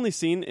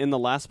scene in the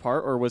last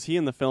part, or was he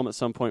in the film at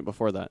some point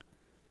before that?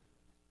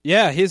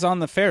 Yeah, he's on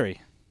the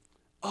ferry.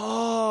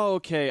 Oh,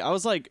 okay. I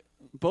was like,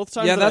 both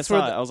times I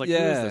saw it, I was like, who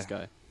is this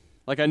guy?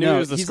 Like, I knew he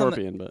was the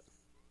Scorpion, but...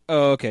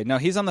 Oh, okay. No,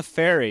 he's on the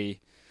ferry,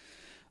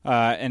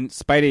 and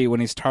Spidey, when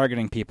he's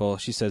targeting people,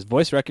 she says,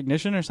 voice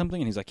recognition or something?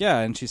 And he's like, yeah.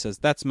 And she says,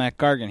 that's Mac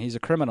Gargan. He's a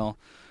criminal.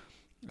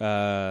 He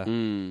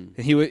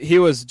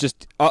was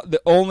just...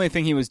 the only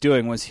thing he was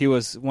doing was he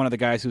was one of the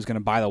guys who was going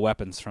to buy the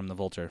weapons from the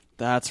Vulture.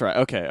 That's right.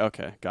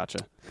 Okay. Gotcha.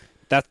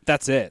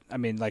 That's it. I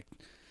mean, like...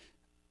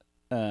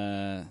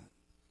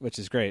 which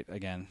is great,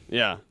 again.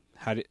 Yeah.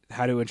 How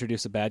to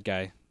introduce a bad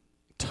guy.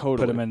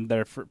 Totally. Put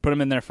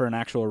him in there for an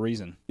actual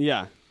reason.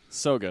 Yeah.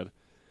 So good.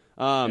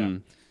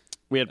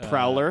 We had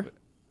Prowler.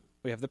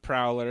 We have the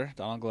Prowler,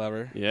 Donald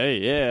Glover.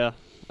 Yeah.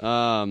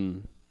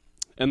 And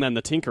then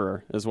the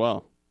Tinkerer as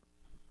well.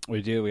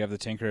 We do. We have the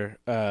Tinkerer.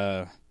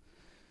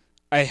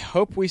 I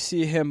hope we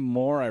see him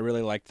more. I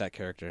really liked that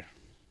character.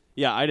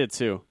 Yeah, I did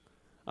too.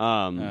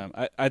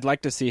 I'd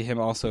like to see him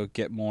also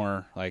get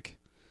more like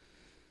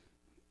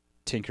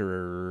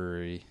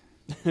tinkerer-y.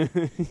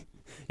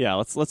 Yeah,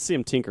 let's see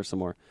him tinker some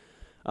more.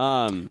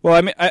 Well,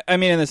 I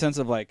mean, in the sense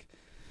of like,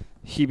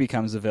 he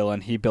becomes a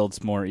villain, he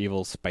builds more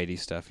evil Spidey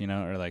stuff,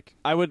 or like.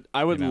 I would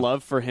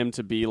love for him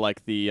to be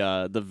like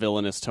the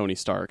villainous Tony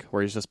Stark,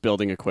 where he's just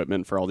building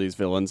equipment for all these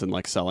villains and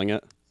like selling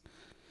it.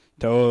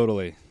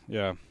 Totally,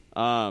 yeah.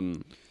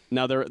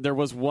 Now there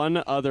was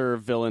one other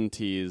villain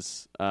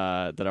tease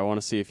that I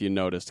want to see if you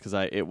noticed, because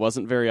it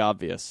wasn't very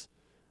obvious.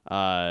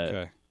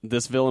 Okay.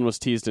 This villain was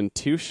teased in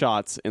 2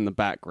 shots in the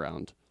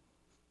background.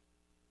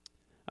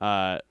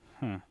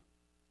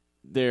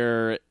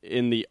 They're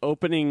in the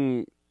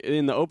opening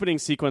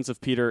sequence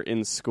of Peter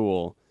in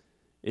school.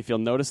 If you'll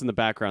notice in the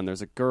background,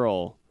 there's a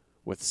girl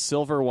with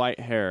silver white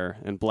hair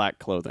and black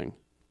clothing.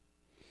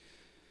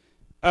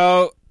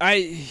 Oh,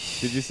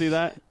 did you see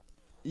that?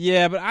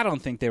 Yeah, but I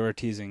don't think they were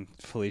teasing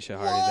Felicia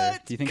Hardy there.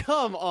 Do you think?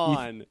 Come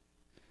on.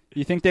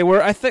 You think they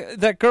were? I think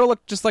that girl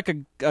looked just like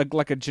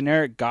a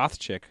generic goth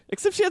chick.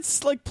 Except she had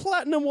like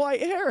platinum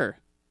white hair.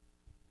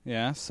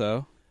 Yeah,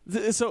 so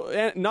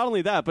not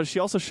only that, but she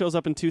also shows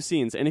up in 2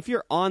 scenes. And if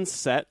you're on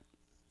set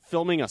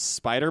filming a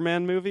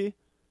Spider-Man movie,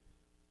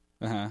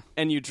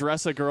 and you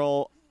dress a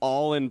girl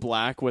all in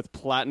black with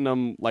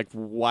platinum like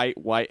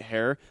white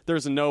hair,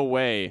 there's no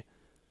way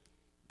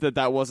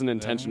that wasn't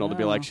intentional to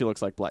be like, she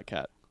looks like Black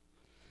Cat.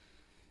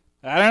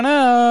 I don't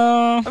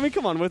know. know. I mean,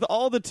 come on. With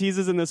all the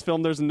teases in this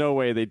film, there's no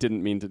way they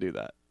didn't mean to do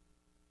that.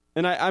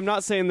 And I'm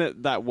not saying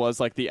that was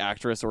like the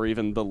actress or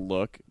even the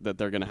look that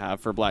they're going to have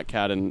for Black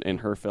Cat in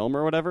her film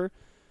or whatever.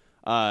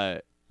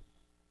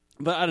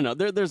 But I don't know.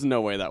 There's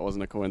no way that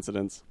wasn't a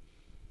coincidence,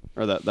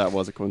 or that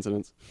was a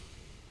coincidence.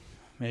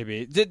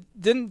 Maybe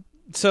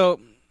so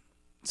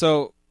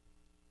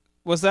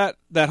was that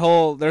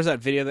whole? There's that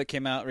video that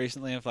came out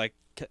recently of like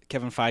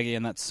Kevin Feige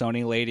and that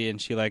Sony lady,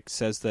 and she like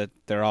says that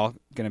they're all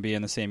going to be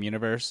in the same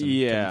universe. And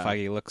Yeah, Kevin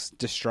Feige looks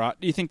distraught.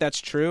 Do you think that's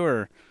true,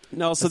 or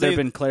no? So has there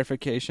been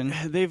clarification?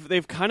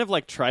 They've kind of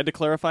like tried to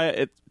clarify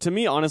it. To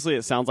me, honestly,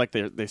 it sounds like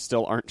they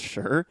still aren't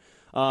sure.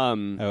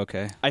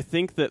 Okay. I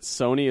think that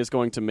Sony is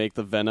going to make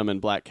the Venom and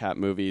Black Cat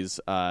movies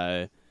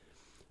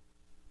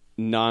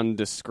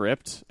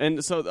nondescript,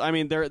 and so I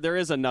mean there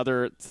is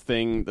another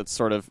thing that's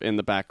sort of in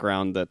the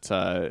background that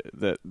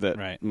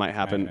Right. might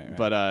happen, Right.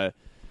 but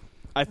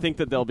I think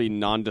that they'll be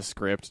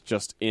nondescript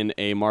just in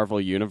a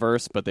Marvel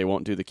universe, but they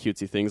won't do the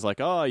cutesy things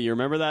like, oh, you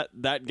remember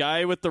that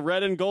guy with the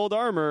red and gold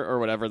armor or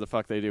whatever the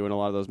fuck they do in a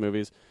lot of those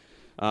movies.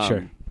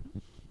 Sure.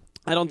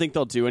 I don't think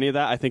they'll do any of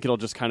that. I think it'll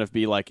just kind of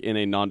be like in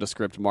a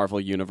nondescript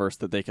Marvel universe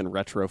that they can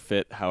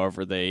retrofit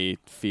however they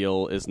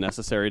feel is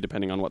necessary,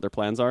 depending on what their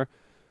plans are.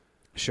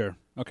 Sure.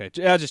 Okay.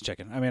 Yeah, just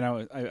checking. I mean,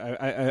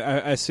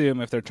 I assume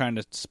if they're trying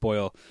to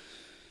spoil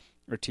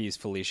or tease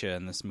Felicia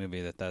in this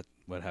movie, that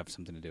would have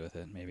something to do with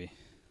it. Maybe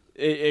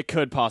It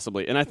could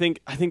possibly, and I think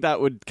that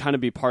would kind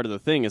of be part of the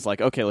thing. Is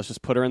like, okay, let's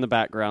just put her in the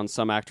background,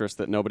 some actress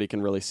that nobody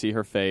can really see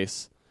her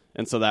face,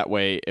 and so that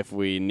way, if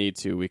we need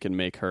to, we can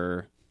make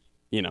her,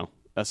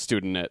 a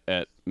student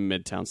at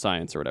Midtown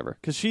Science or whatever.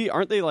 Because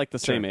aren't they like the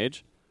same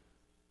age?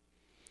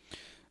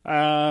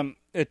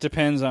 It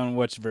depends on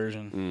which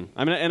version.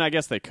 I mean, and I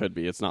guess they could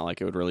be. It's not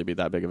like it would really be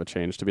that big of a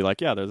change to be like,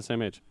 yeah, they're the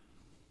same age.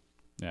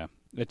 Yeah,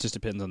 it just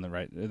depends on the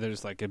right.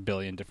 There's like a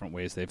billion different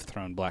ways they've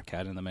thrown Black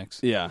Cat in the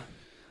mix. Yeah,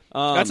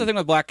 that's the thing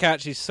with Black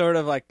Cat. She's sort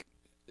of like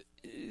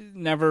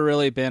never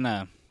really been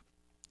a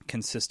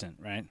consistent,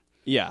 right?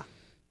 Yeah.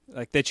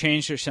 Like they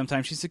changed her.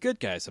 Sometimes she's a good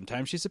guy.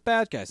 Sometimes she's a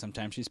bad guy.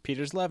 Sometimes she's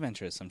Peter's love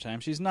interest.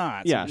 Sometimes she's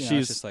not. Yeah, it's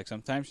just like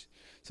sometimes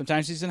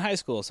she's in high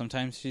school.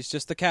 Sometimes she's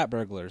just the cat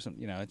burglar.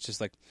 It's just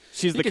like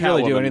she's the you could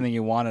really do anything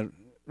you wanted.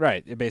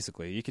 Right,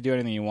 basically, you could do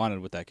anything you wanted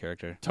with that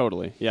character.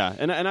 Totally, yeah,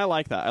 and I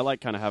like that. I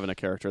like kind of having a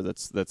character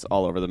that's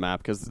all over the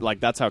map because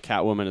like that's how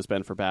Catwoman has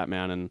been for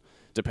Batman, and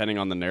depending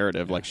on the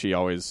narrative, like she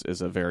always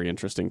is a very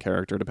interesting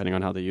character depending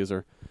on how they use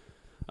her.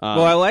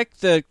 Well, I like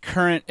the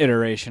current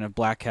iteration of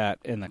Black Cat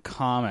in the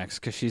comics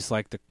because she's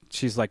like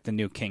the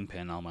new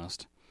Kingpin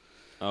almost.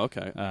 Oh,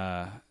 okay.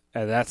 And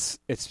that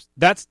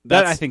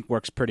I think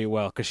works pretty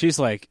well because she's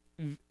like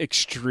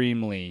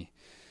extremely.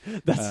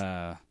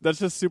 That's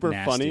just super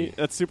nasty. funny.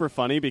 That's super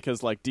funny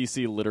because like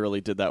DC literally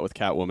did that with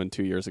Catwoman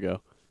 2 years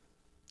ago.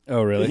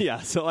 Oh, really?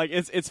 Yeah. So like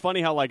it's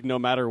funny how like no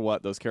matter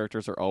what, those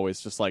characters are always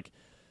just like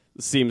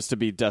seems to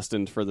be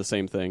destined for the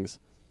same things.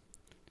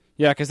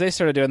 Yeah, because they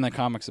started doing the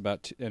comics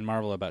in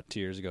Marvel about 2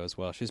 years ago as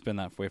well. She's been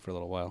that way for a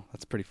little while.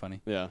 That's pretty funny.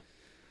 Yeah.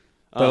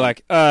 They're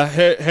like,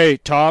 hey,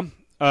 Tom,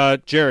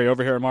 Jerry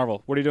over here at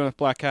Marvel. What are you doing with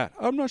Black Cat?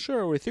 I'm not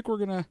sure. We think we're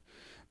gonna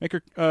make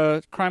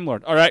her Crime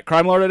Lord. All right,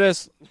 Crime Lord it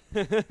is.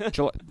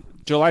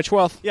 July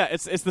 12th. Yeah,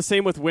 it's the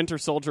same with Winter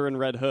Soldier and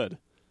Red Hood.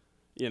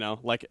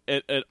 Like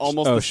at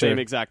almost the same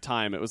exact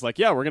time. It was like,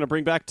 yeah, we're gonna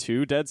bring back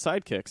 2 dead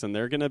sidekicks, and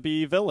they're gonna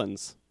be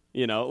villains.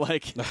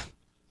 Like.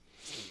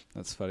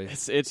 That's funny.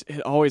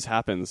 It always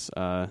happens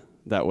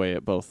that way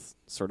at both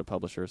sort of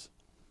publishers.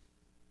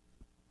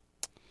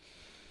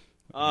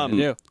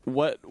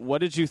 What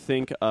did you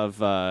think of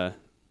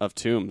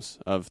Tombs,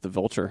 of the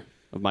Vulture,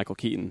 of Michael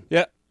Keaton?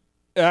 Yeah.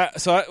 I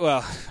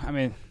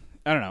mean,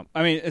 I don't know.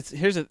 I mean,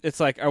 it's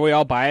like, are we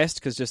all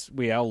biased because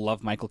we all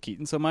love Michael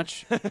Keaton so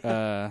much?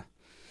 No,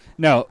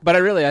 but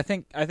I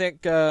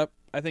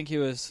think he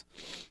was.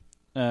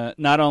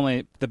 Not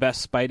only the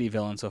best Spidey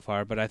villain so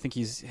far, but I think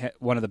he's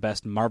one of the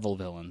best Marvel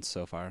villains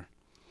so far.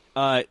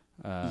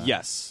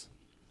 Yes,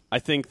 I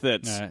think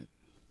that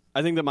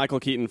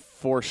Michael Keaton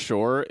for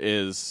sure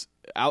is,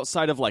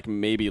 outside of like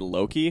maybe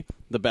Loki,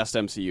 the best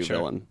MCU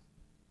villain.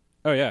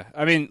 Oh yeah,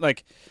 I mean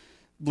like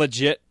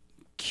legit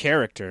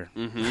character.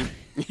 Mm-hmm.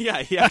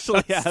 Yeah, he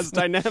actually has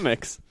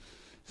dynamics.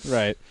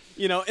 Right.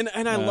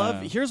 And I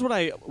love. Here's what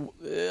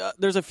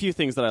there's a few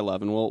things that I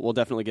love, and we'll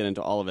definitely get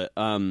into all of it.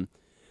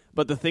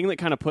 But the thing that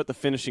kind of put the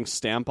finishing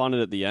stamp on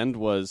it at the end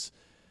was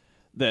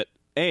that,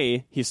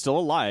 A, he's still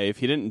alive.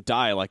 He didn't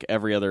die like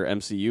every other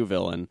MCU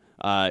villain.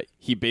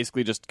 He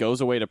basically just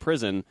goes away to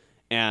prison,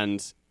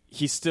 and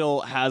he still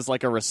has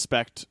like a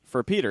respect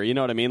for Peter. You know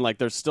what I mean? Like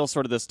there's still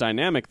sort of this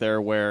dynamic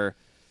there where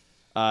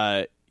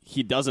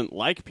he doesn't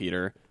like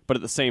Peter, but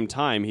at the same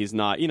time he's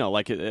not,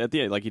 like at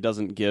the end, like he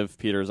doesn't give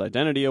Peter's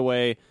identity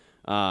away.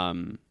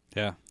 Yeah.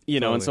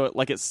 Totally. And so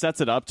it sets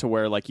it up to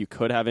where like you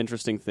could have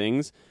interesting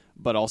things,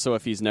 but also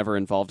if he's never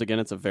involved again,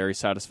 it's a very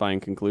satisfying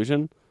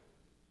conclusion.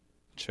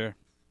 Sure.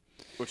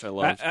 Which I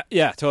love.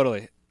 Yeah,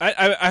 totally.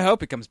 I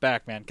hope he comes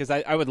back, man, because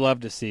I would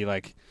love to see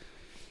like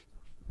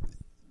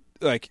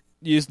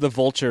use the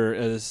Vulture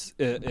as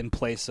in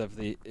place of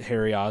the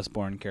Harry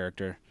Osborn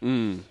character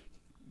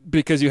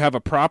because you have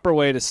a proper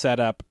way to set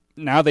up.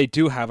 Now they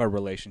do have a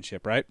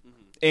relationship, right?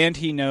 And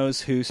he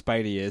knows who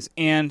Spidey is,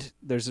 and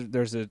there's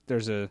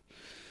a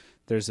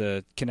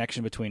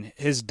connection between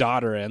his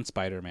daughter and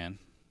Spider-Man.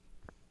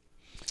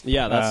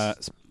 Yeah,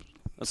 that's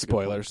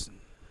spoilers.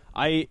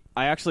 I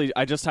actually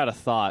just had a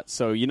thought.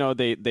 So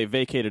they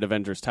vacated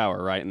Avengers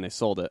Tower, right, and they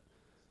sold it.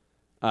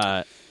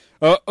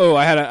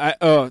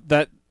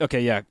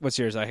 Okay, yeah. What's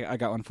yours? I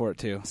got one for it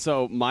too.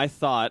 So my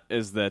thought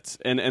is that,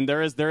 and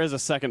there is a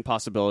second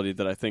possibility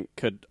that I think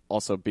could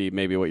also be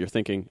maybe what you're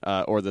thinking,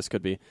 or this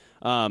could be,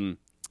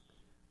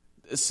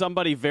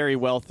 somebody very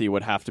wealthy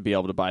would have to be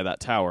able to buy that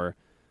tower.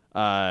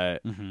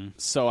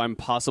 So I'm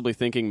possibly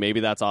thinking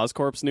maybe that's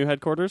Oscorp's new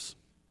headquarters.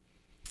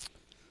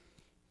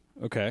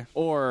 Okay.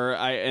 Or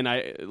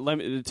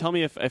tell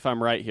me if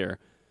I'm right here.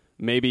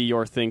 Maybe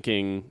you're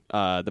thinking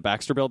the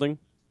Baxter Building.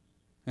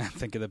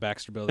 Think of the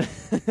Baxter Building.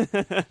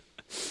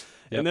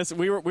 Yep. And this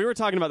we were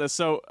talking about this.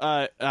 So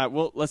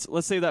well,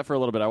 let's save that for a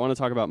little bit. I want to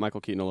talk about Michael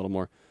Keaton a little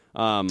more.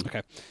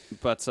 Okay.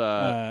 But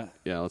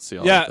let's see.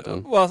 I'll write that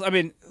down. Well, I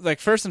mean,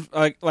 first and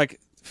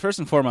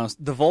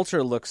foremost, the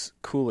Vulture looks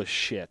cool as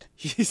shit.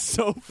 He's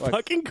so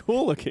fucking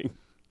cool looking.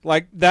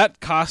 Like that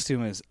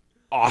costume is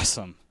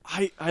awesome.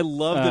 I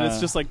love that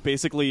it's just like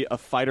basically a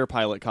fighter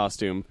pilot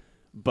costume,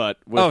 but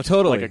with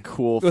like a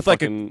cool with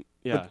fucking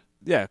a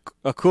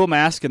cool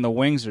mask, and the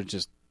wings are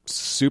just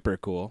super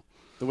cool.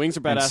 The wings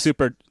are badass,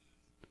 and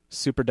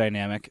super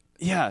dynamic.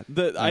 Yeah,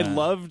 I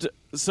loved.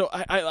 So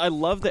I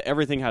love that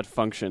everything had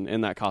function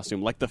in that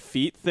costume, like the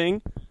feet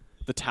thing,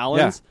 the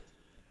talons.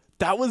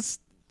 Yeah.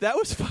 That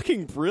was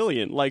fucking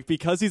brilliant. Like,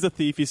 because he's a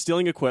thief, he's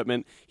stealing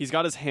equipment. He's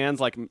got his hands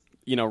like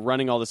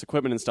running all this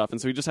equipment and stuff, and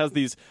so he just has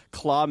these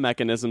claw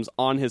mechanisms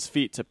on his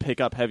feet to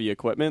pick up heavy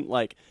equipment.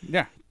 Like,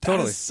 yeah,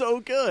 totally, that is so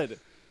good.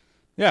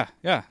 Yeah,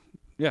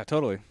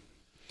 totally.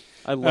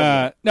 I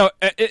love it. No,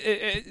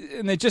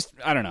 and they just,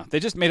 I don't know, they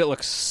just made it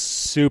look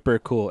super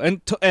cool and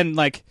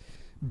like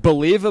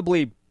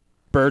believably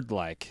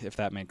bird-like, if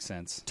that makes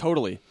sense.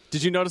 Totally.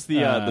 Did you notice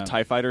the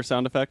TIE Fighter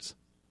sound effects?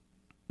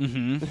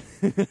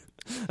 Mm-hmm.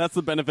 That's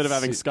the benefit of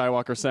having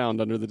Skywalker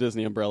sound under the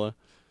Disney umbrella.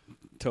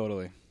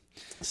 Totally.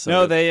 So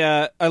no, they.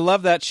 I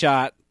love that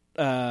shot.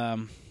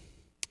 The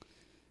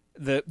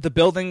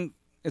building.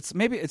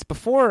 It's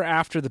before or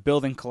after the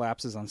building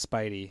collapses on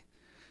Spidey,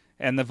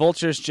 and the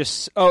Vulture's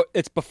just. Oh,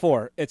 it's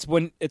before. It's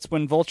when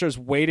Vulture's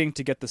waiting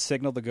to get the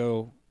signal to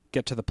go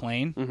get to the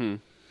plane.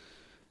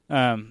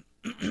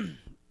 Mm-hmm.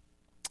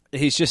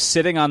 He's just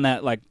sitting on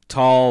that like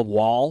tall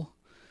wall,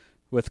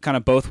 with kind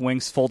of both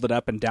wings folded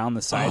up and down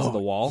the sides of the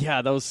wall.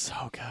 Yeah, that was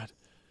so good.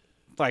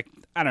 Like,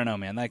 I don't know,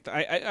 man. Like,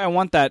 I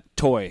want that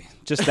toy,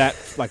 just that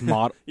like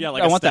model. Yeah,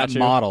 like I want statue. that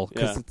model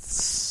because it's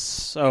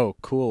so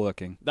cool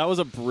looking. That was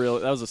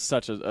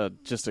such a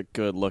just a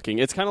good looking.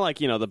 It's kind of like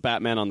the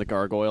Batman on the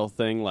gargoyle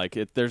thing. Like,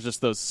 there's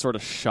just those sort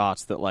of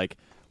shots that like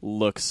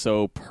look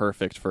so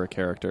perfect for a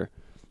character.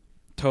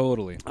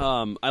 Totally.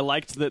 I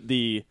liked that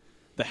the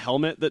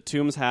helmet that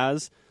Toomes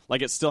has.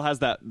 Like, it still has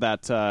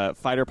that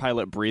fighter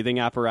pilot breathing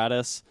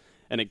apparatus,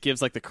 and it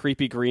gives like the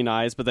creepy green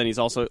eyes. But then he's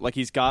also like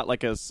he's got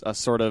like a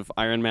sort of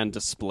Iron Man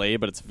display,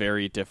 but it's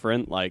very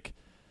different. Like,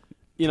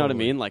 you know what I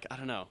mean? Like, I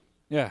don't know.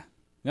 Yeah,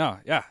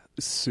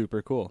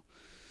 super cool.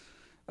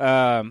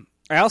 I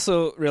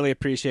also really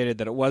appreciated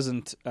that it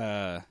wasn't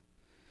a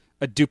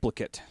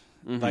duplicate,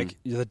 like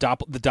the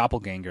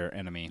doppelganger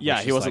enemy.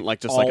 Yeah, he wasn't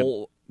like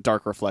a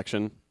dark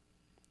reflection.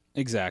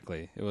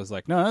 Exactly. It was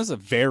like, no, this is a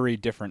very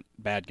different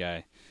bad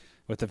guy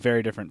with a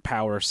very different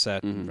power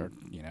set, and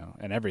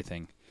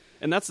everything.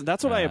 And that's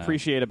what I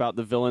appreciate about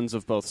the villains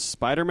of both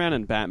Spider-Man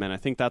and Batman. I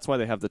think that's why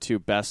they have the two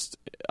best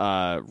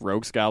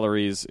rogues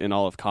galleries in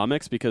all of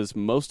comics, because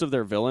most of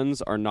their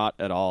villains are not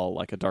at all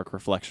like a dark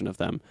reflection of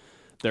them.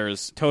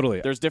 There's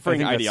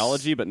differing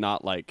ideology, but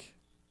not like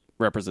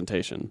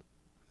representation.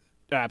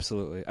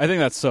 Absolutely, I think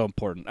that's so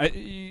important.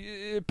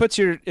 It puts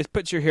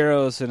your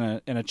heroes in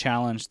a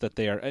challenge that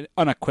they are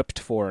unequipped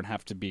for and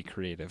have to be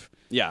creative.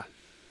 Yeah.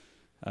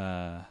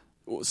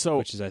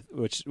 So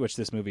which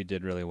this movie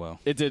did really well.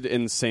 It did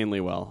insanely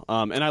well.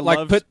 And I like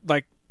loved.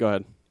 Go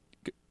ahead.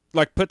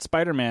 Like put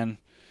Spider-Man,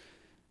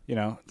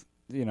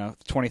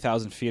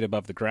 20,000 feet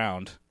above the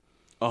ground.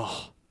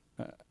 Oh.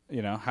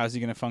 How's he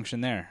going to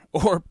function there?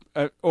 Or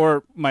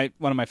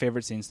one of my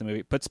favorite scenes in the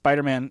movie, put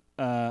Spider-Man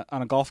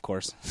on a golf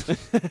course.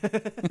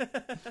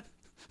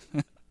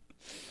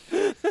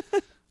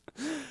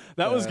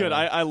 That was good.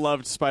 I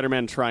loved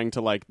Spider-Man trying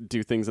to like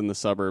do things in the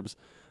suburbs.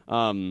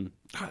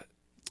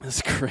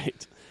 That's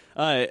great.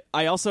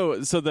 I also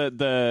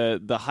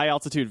the high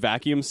altitude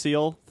vacuum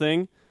seal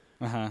thing.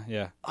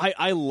 Yeah.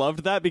 I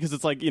loved that because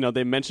it's like,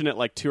 they mention it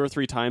like 2 or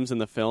 3 times in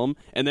the film,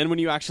 and then when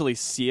you actually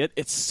see it,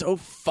 it's so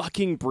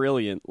fucking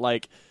brilliant.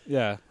 Like,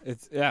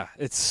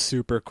 it's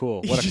super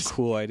cool. What a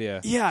cool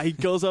idea. Yeah, he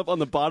goes up on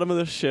the bottom of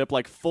the ship,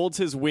 like folds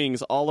his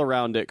wings all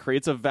around it,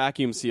 creates a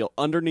vacuum seal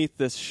underneath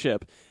this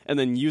ship, and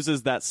then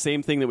uses that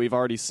same thing that we've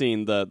already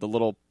seen, the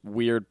little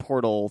weird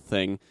portal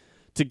thing,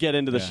 to get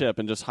into the ship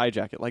and just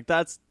hijack it. Like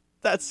that's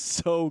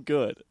so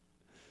good.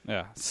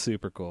 Yeah,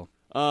 super cool.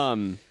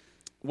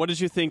 What did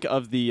you think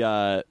of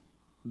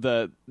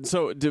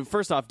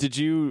first off, did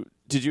you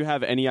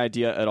have any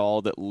idea at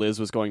all that Liz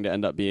was going to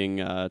end up being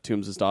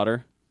Toombs'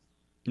 daughter?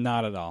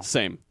 Not at all.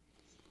 Same.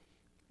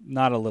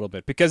 Not a little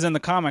bit, because in the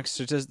comics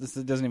it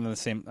doesn't even have the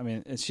same. I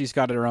mean, she's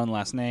got her own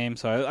last name,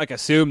 so I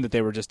assumed that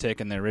they were just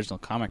taking the original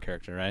comic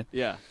character, right?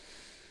 Yeah.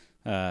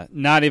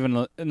 Not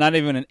even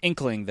an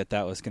inkling that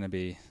was going to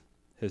be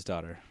his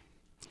daughter.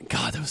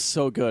 God, that was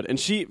so good. And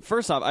she,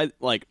 first off, I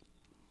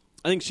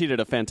think she did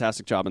a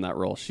fantastic job in that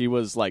role. She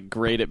was like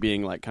great at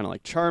being like kind of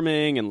like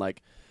charming and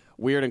like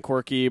weird and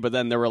quirky, but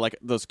then there were like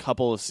those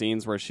couple of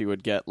scenes where she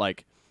would get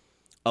like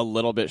a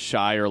little bit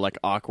shy or like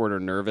awkward or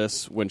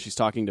nervous when she's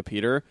talking to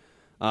Peter.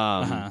 You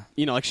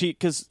know,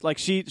 like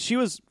she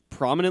was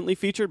prominently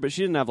featured, but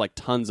she didn't have like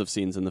tons of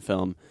scenes in the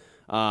film.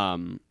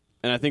 And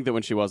I think that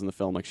when she was in the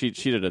film, like she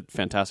did a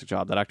fantastic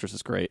job. That actress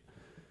is great.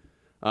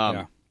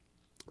 Yeah.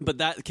 But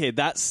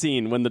that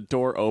scene when the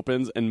door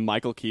opens and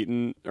Michael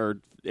Keaton or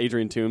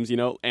Adrian Toombs,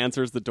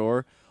 answers the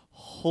door.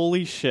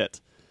 Holy shit.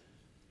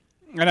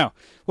 I know.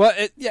 Well,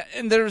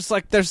 and there's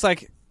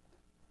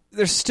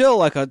still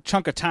like a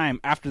chunk of time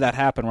after that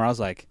happened where I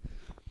was like,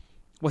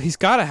 well, he's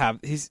got to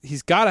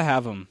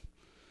have him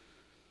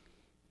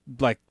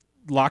like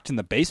locked in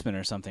the basement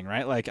or something,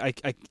 right? Like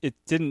it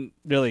didn't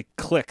really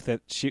click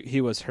that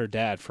he was her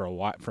dad for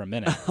a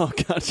minute. Oh,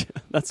 gotcha.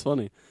 That's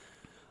funny.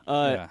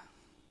 Yeah.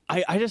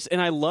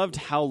 I loved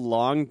how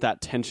long that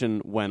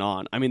tension went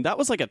on. I mean, that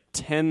was like a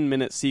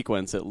 10-minute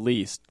sequence at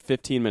least,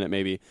 15-minute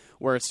maybe,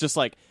 where it's just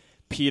like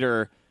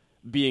Peter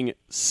being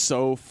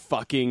so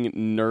fucking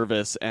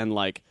nervous and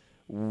like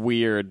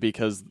weird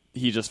because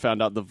he just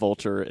found out the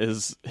Vulture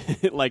is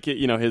like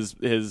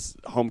his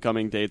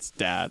homecoming date's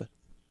dad.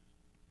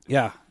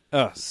 Yeah.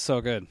 Oh,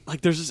 so good.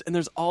 Like there's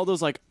all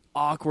those like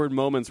awkward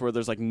moments where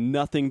there's like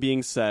nothing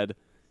being said.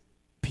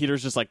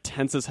 Peter's just like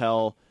tense as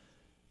hell.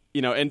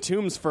 And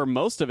Toombs, for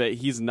most of it,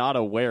 he's not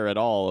aware at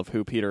all of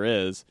who Peter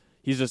is.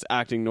 He's just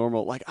acting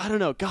normal. Like, I don't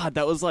know. God,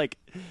 that was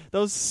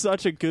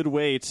such a good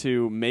way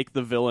to make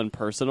the villain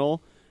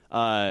personal.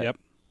 Yep.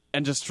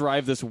 And just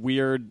drive this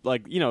weird,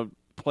 like,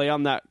 play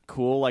on that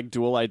cool, like,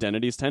 dual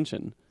identities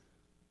tension.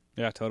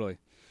 Yeah, totally.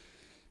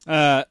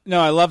 No,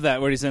 I love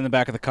that where he's in the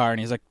back of the car and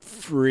he's like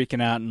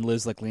freaking out and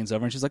Liz like leans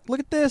over and she's like,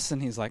 "Look at this,"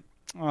 and he's like,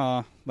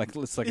 "Oh," like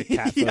it's like a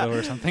cat photo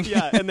or something.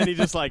 Yeah, and then he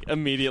just like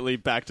immediately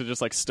back to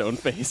just like stone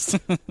faced.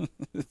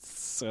 It's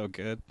so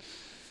good.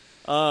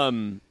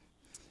 And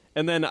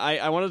then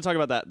I wanted to talk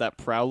about that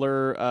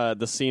Prowler,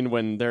 the scene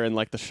when they're in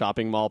like the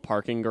shopping mall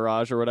parking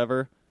garage or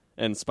whatever,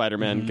 and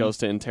Spider-Man goes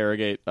to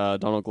interrogate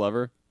Donald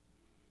Glover.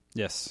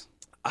 Yes,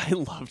 I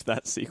loved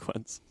that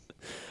sequence.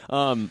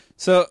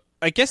 So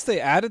I guess they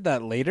added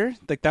that later.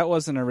 Like that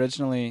wasn't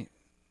originally,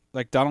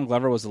 like Donald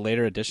Glover was a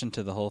later addition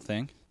to the whole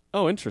thing.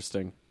 Oh,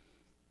 interesting.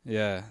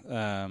 Yeah.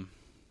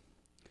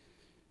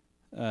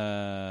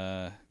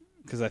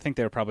 Because I think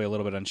they were probably a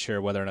little bit unsure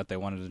whether or not they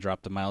wanted to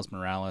drop the Miles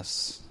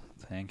Morales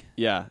thing.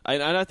 Yeah,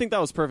 and I think that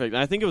was perfect.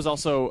 And I think it was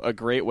also a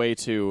great way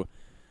to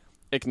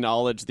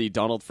acknowledge the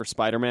Donald for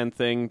Spider-Man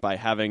thing by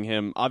having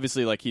him,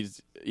 obviously, like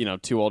he's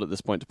too old at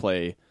this point to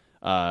play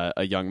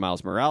a young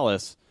Miles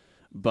Morales,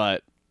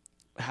 but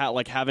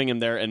having him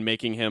there and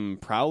making him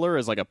Prowler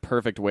is like a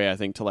perfect way, I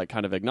think, to like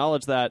kind of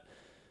acknowledge that,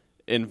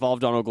 involve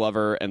Donald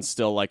Glover, and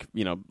still like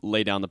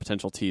lay down the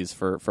potential tease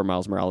for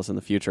Miles Morales in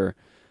the future.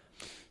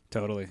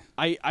 Totally.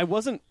 I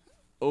wasn't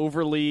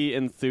overly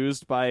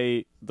enthused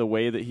by the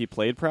way that he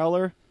played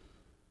Prowler.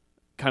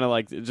 Kind of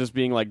like just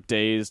being like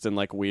dazed and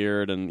like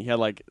weird, and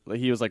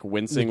he was like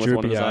wincing with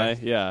one of his eye.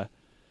 Yeah.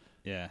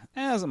 Yeah,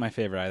 it wasn't my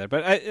favorite either,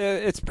 but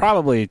it's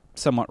probably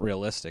somewhat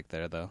realistic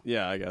there, though.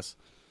 Yeah, I guess.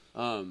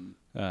 But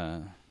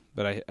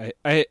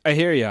I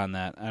hear you on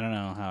that. I don't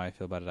know how I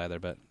feel about it either,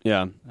 but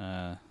yeah.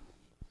 Well,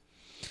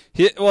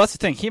 that's the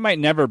thing. He might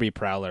never be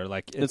Prowler.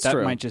 Like it's that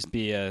true. might just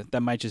be an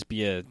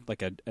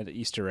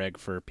Easter egg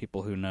for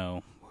people who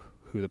know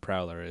who the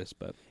Prowler is.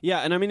 But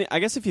yeah, and I mean, I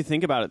guess if you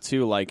think about it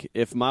too, like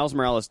if Miles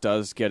Morales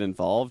does get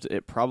involved,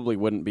 it probably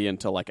wouldn't be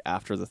until like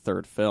after the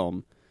third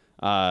film.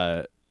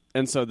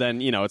 And so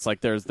then, it's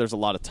like there's a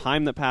lot of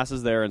time that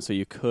passes there, and so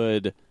you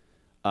could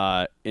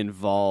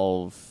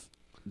involve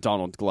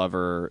Donald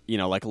Glover,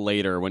 like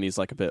later when he's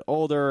like a bit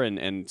older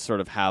and sort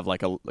of have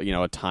like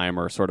a time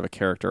or sort of a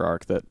character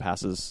arc that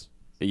passes,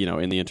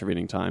 in the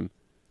intervening time.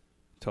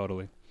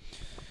 Totally.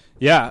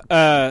 Yeah.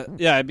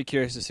 I'd be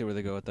curious to see where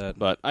they go with that.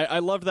 But I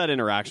loved that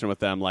interaction with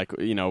them, like,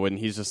 when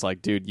he's just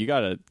like, dude, you got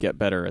to get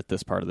better at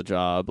this part of the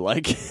job.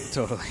 Like,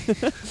 totally.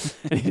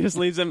 And he just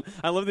leaves him.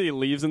 I love that he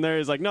leaves him there.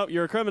 He's like, nope,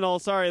 you're a criminal.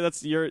 Sorry,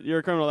 you're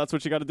a criminal. That's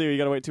what you got to do. You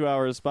got to wait 2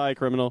 hours. Bye,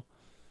 criminal.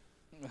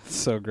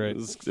 So great.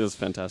 It was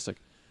fantastic.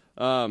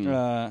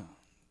 And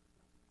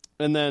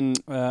then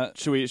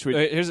should we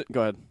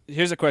go ahead.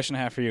 Here's a question I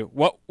have for you.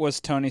 What was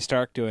Tony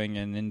Stark doing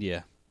in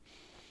India?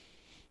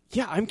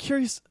 Yeah, I'm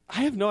curious.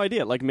 I have no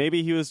idea. Like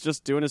maybe he was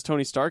just doing his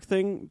Tony Stark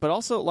thing, but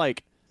also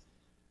like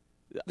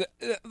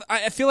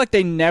I feel like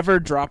they never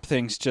drop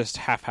things just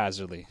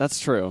haphazardly. That's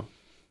true.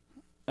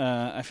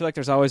 I feel like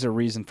there's always a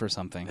reason for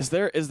something. Is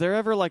there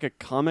ever like a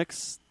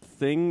comics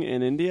thing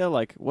in India?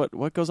 Like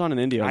what goes on in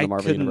India in the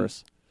Marvel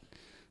universe?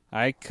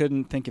 I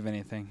couldn't think of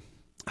anything.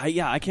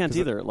 I can't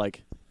either.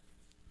 Like,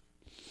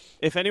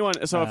 if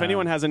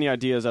anyone has any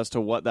ideas as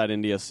to what that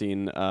India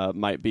scene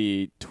might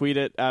be, tweet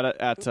it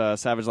at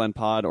Savageland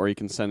Pod, or you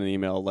can send an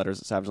email,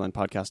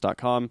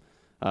 letters@savagelandpodcast.com,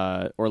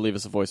 or leave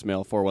us a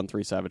voicemail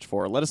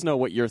 413-SAVAGE4. Let us know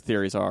what your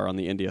theories are on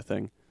the India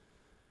thing.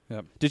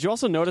 Yep. Did you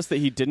also notice that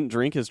he didn't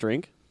drink his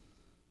drink?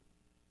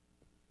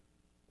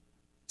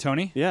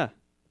 Tony? Yeah.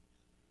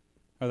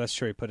 Oh, that's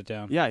true. He put it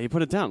down. Yeah, he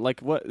put it down.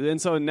 Like what?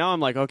 And so now I'm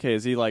like, okay,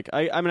 is he like?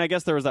 I mean, I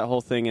guess there was that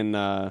whole thing in.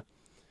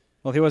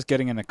 Well, he was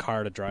getting in a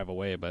car to drive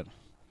away, but.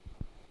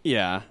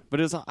 Yeah,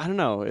 but it was, I don't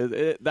know.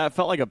 That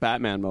felt like a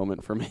Batman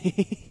moment for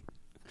me.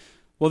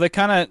 Well, I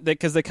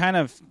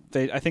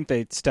think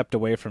they stepped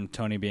away from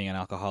Tony being an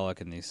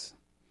alcoholic in these.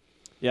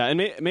 Yeah,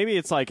 and maybe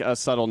it's like a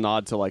subtle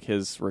nod to like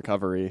his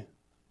recovery,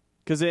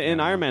 because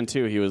in Iron Man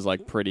 2 he was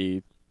like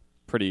pretty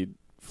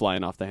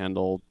flying off the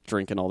handle,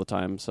 drinking all the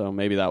time. So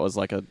maybe that was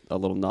like a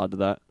little nod to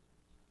that.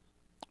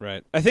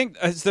 Right. I think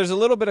there's a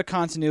little bit of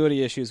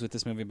continuity issues with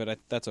this movie, but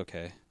that's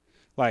okay.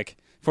 Like,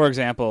 for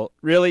example,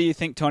 really you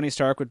think Tony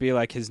Stark would be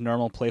like his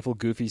normal, playful,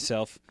 goofy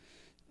self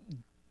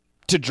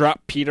to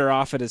drop Peter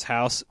off at his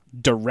house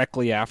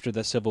directly after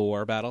the Civil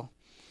War battle?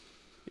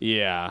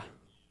 Yeah.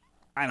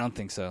 I don't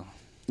think so.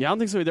 Yeah, I don't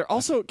think so either.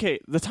 Also, okay,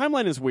 the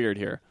timeline is weird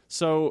here.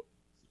 So,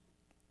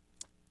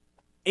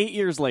 8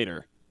 years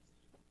later.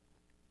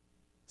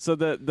 So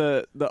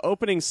the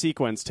opening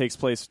sequence takes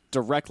place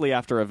directly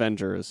after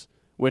Avengers,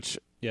 which,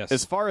 yes,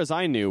 as far as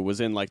I knew, was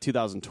in like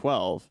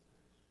 2012.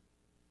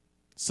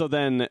 So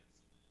then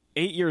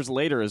 8 years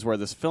later is where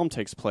this film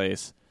takes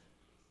place.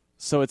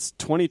 So it's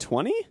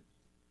 2020?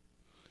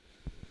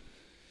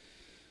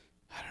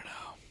 I don't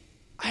know.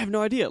 I have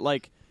no idea.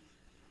 Like,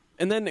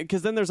 and then,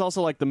 because then there's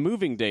also like the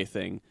moving day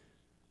thing,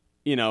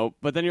 you know,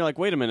 but then you're like,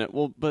 wait a minute.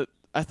 Well, but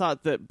I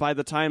thought that by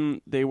the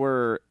time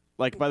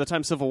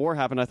Civil War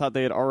happened, I thought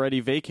they had already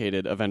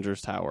vacated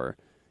Avengers Tower,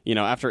 you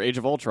know, after Age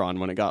of Ultron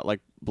when it got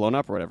like blown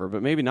up or whatever,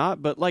 but maybe not.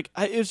 But like,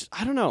 I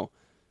don't know.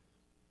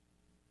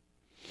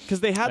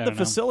 Because they had the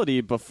facility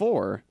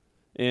before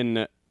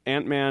in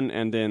Ant-Man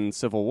and in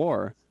Civil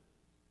War.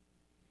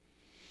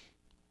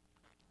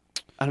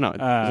 I don't know. It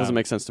doesn't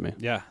make sense to me.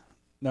 Yeah.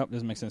 Nope,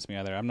 doesn't make sense to me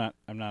either. I'm not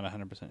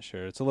 100%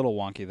 sure. It's a little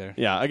wonky there.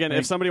 Yeah, again,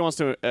 if somebody wants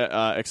to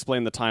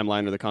explain the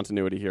timeline or the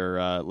continuity here,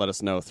 let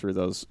us know through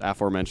those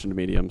aforementioned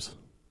mediums.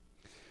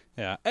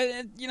 Yeah.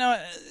 You know,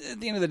 at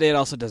the end of the day, it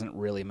also doesn't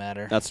really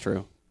matter. That's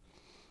true.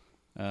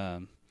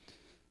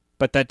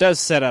 But that does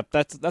set up,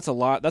 that's a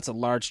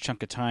large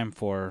chunk of time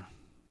for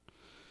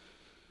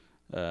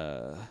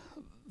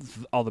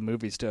all the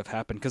movies to have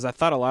happened, because I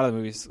thought a lot of the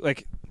movies,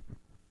 like,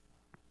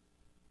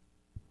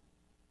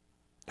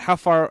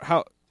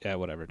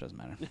 whatever, it doesn't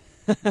matter.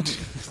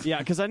 Yeah,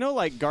 because I know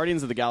like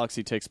Guardians of the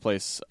Galaxy takes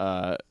place,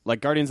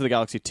 like Guardians of the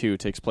Galaxy 2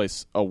 takes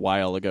place a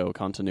while ago,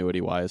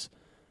 continuity wise.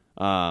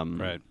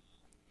 Right.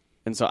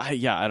 And so I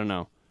don't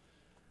know.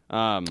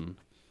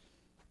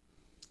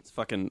 It's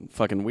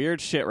fucking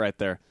weird shit right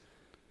there.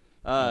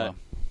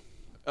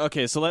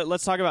 Okay, so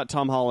let's talk about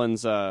Tom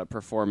Holland's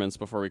performance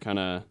before we kind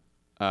of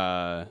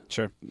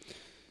sure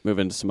move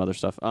into some other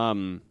stuff.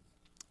 What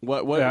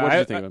did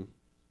you think of him?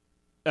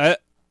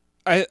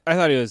 I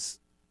thought he was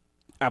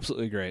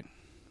absolutely great.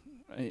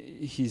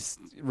 He's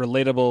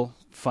relatable,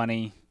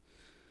 funny.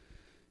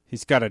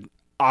 He's got an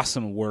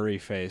awesome worry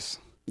face.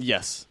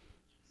 Yes.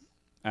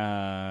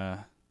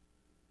 And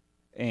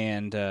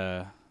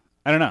I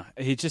don't know.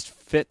 He just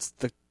fits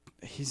the.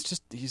 He's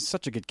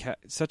such a good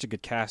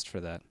cast for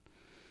that.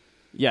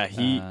 Yeah,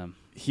 he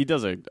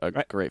does a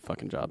great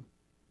fucking job.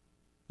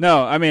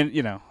 No, I mean,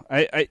 you know,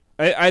 I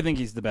think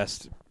he's the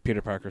best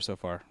Peter Parker so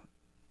far.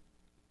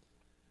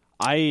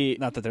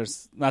 Not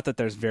that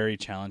there's very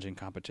challenging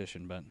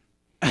competition, but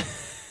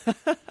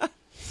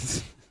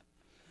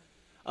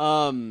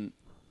I'm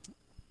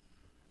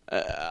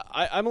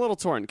a little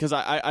torn because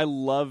I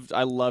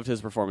loved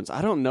his performance.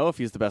 I don't know if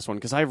he's the best one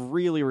because I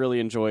really,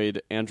 really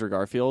enjoyed Andrew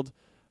Garfield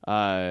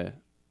as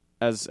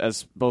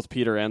both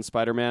Peter and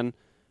Spider-Man,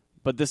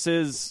 but this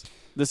is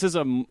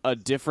a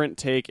different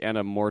take and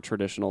a more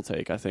traditional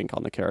take, I think,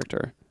 on the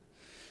character.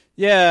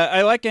 Yeah,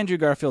 I like Andrew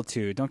Garfield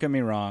too. Don't get me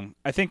wrong.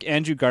 I think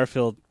Andrew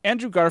Garfield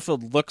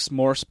looks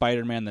more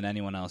Spider-Man than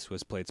anyone else who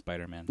has played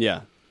Spider-Man.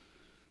 Yeah.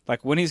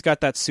 Like when he's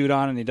got that suit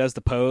on and he does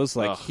the pose,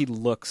 like he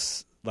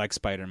looks like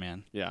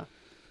Spider-Man. Yeah.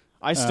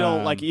 I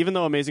still like, even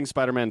though Amazing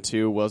Spider-Man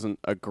 2 wasn't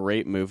a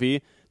great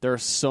movie, there are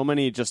so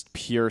many just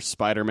pure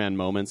Spider-Man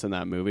moments in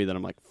that movie that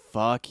I'm like,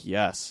 fuck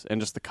yes. And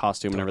just the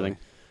costume and everything.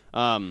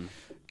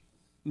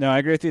 No, I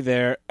agree with you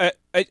there.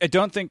 I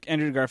don't think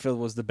Andrew Garfield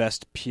was the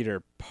best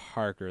Peter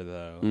Parker,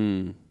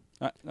 though.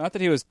 Not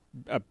that he was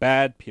a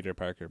bad Peter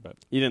Parker, but...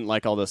 You didn't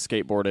like all the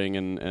skateboarding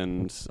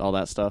and all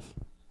that stuff?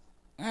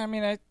 I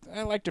mean, I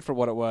liked it for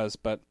what it was,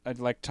 but I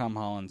like Tom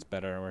Holland's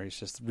better, where he's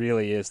just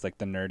really is like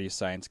the nerdy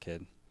science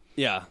kid.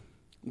 Yeah,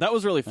 that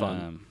was really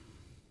fun.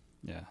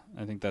 Yeah,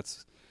 I think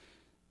that's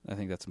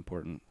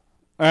important.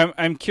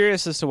 I'm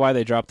curious as to why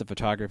they dropped the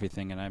photography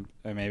thing, and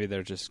maybe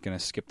they're just going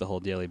to skip the whole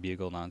Daily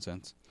Bugle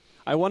nonsense.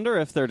 I wonder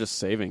if they're just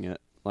saving it.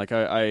 Like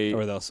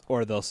or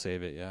they'll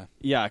save it. Yeah.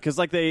 Yeah, because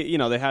like they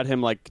had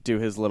him like do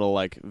his little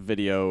like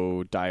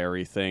video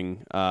diary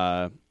thing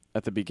at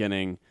the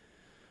beginning.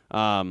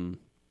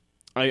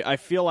 I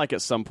feel like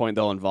at some point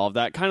they'll involve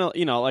that kind of,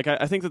 like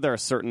I think that there are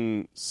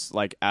certain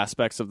like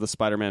aspects of the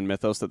Spider-Man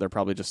mythos that they're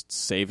probably just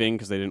saving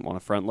because they didn't want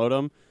to front load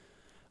them.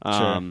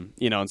 Sure.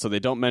 And so they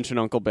don't mention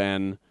Uncle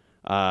Ben.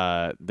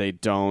 They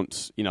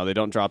don't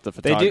drop the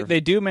photography. They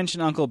do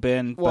mention Uncle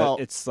Ben, well,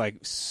 but it's like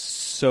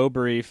so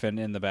brief and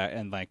in the back,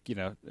 and like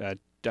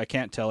I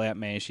can't tell Aunt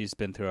May she's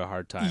been through a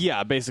hard time.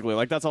 Yeah, basically,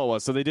 like that's all it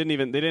was. So they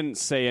didn't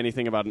say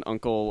anything about an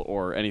uncle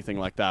or anything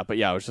like that. But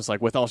yeah, it was just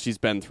like with all she's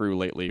been through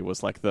lately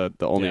was like the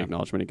only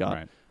acknowledgement he got.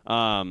 Right.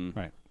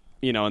 Right.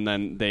 And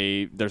then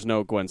there's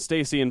no Gwen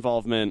Stacy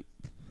involvement.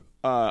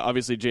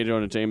 Obviously, J.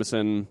 Jonah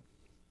Jameson,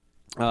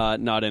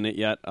 not in it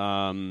yet.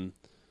 And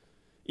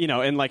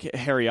like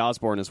Harry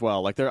Osborn as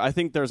well. Like I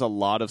think there's a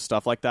lot of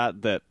stuff like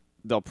that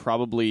they'll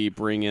probably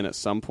bring in at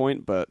some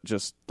point, but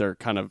just they're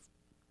kind of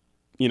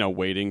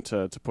waiting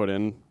to put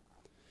in.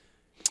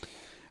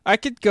 I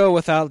could go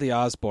without the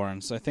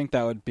Osborns. I think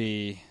that would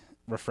be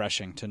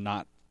refreshing to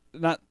not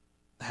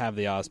have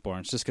the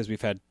Osborns, just because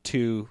we've had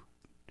two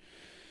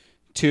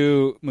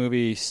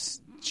movie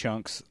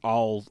chunks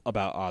all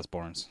about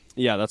Osborns.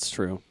 Yeah, that's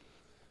true.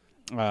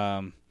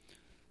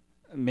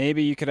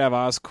 Maybe you could have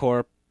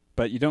Oscorp,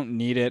 but you don't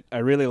need it. I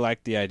really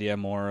like the idea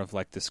more of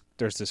like this.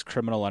 There's this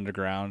criminal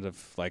underground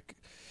of like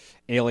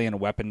alien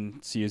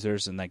weapons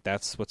users, and like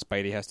that's what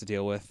Spidey has to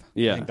deal with.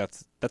 Yeah, I think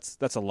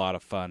that's a lot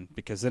of fun,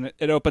 because then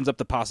it opens up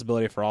the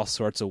possibility for all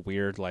sorts of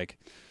weird, like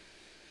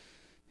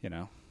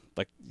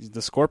like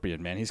the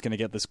Scorpion, man. He's gonna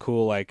get this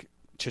cool like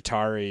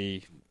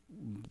Chitauri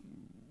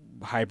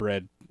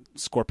hybrid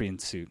Scorpion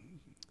suit.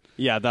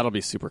 Yeah, that'll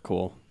be super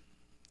cool.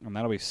 And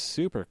that'll be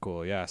super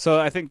cool. Yeah, so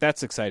I think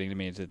that's exciting to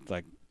me. To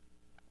like,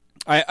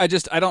 I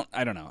don't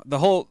know, the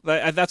whole.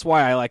 That's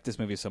why I like this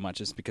movie so much,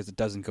 is because it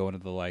doesn't go into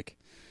the like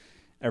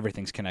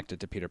everything's connected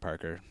to Peter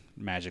Parker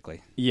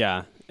magically.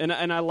 Yeah, and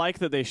I like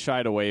that they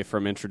shied away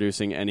from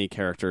introducing any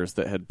characters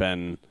that had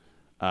been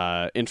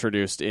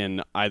introduced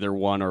in either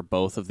one or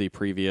both of the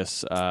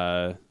previous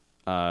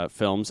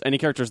films. Any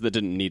characters that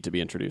didn't need to be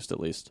introduced, at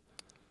least.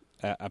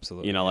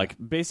 Absolutely. Like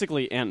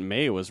basically Aunt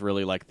May was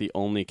really like the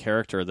only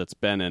character that's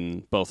been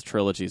in both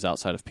trilogies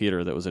outside of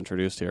Peter that was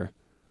introduced here.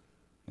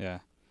 Yeah.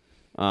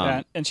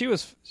 And she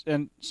was,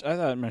 and I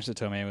thought Marissa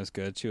Tomei was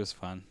good. She was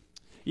fun.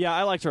 Yeah,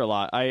 I liked her a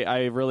lot.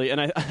 I really, and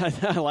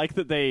I like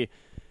that they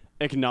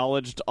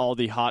acknowledged all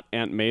the hot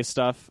Aunt May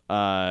stuff,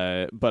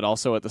 but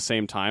also at the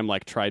same time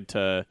like tried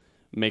to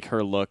make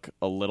her look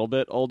a little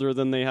bit older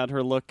than they had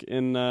her look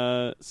in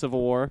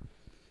Civil War.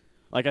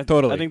 Like I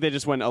think they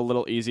just went a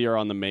little easier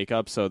on the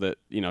makeup so that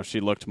she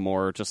looked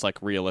more just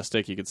like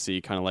realistic. You could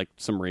see kind of like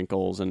some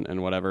wrinkles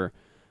and whatever.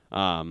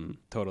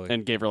 Totally.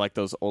 And gave her like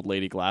those old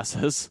lady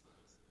glasses.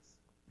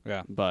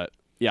 Yeah. But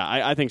yeah,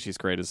 I think she's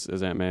great as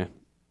Aunt May.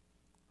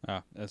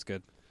 Oh, that's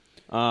good.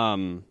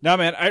 No,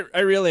 man, I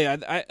really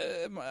I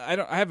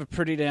have a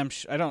pretty damn.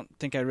 I don't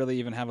think I really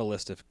even have a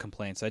list of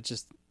complaints. I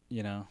just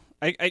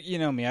I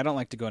me. I don't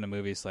like to go into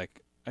movies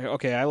like,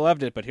 okay, I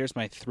loved it, but here's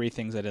my 3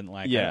 things I didn't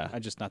like. Yeah.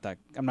 I'm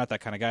not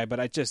that kind of guy.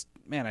 But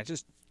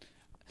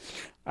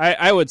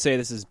I would say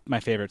this is my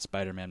favorite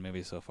Spider-Man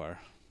movie so far.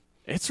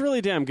 It's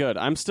really damn good.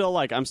 I'm still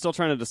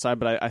trying to decide,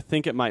 but I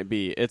think it might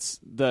be. It's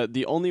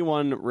the only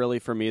one really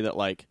for me that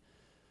like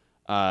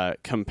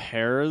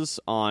compares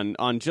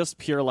on just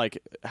pure like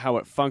how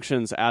it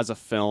functions as a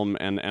film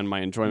and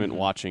my enjoyment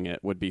watching it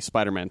would be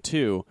Spider-Man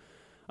 2.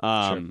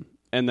 Sure.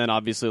 And then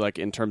obviously like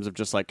in terms of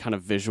just like kind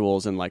of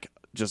visuals and like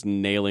just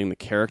nailing the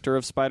character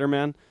of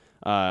Spider-Man,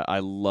 I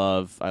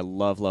love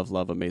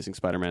Amazing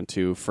Spider-Man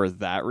 2 for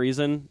that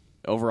reason.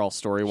 Overall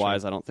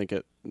story-wise, sure. I don't think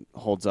it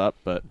holds up,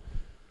 but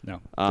no,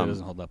 it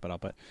doesn't hold up at all.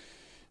 But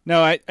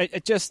no, I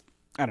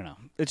don't know.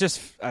 It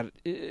just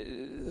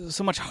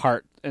so much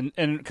heart, and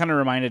it kind of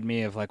reminded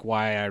me of like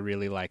why I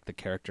really like the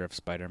character of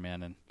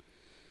Spider-Man, and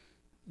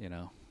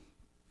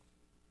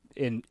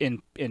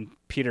in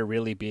Peter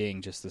really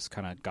being just this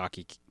kind of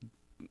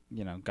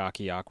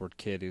gawky, awkward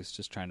kid who's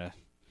just trying to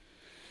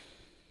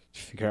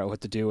figure out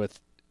what to do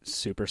with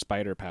super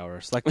spider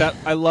powers. Like that,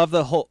 I love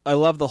the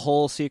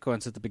whole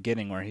sequence at the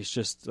beginning where he's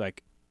just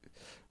like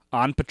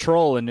on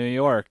patrol in New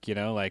York,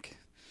 like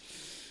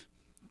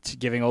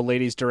giving old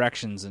ladies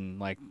directions and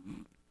like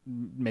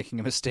making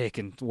a mistake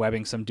and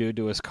webbing some dude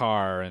to his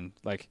car, and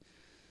like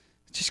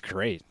it's just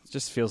great. It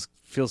just feels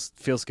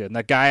good. And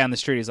that guy on the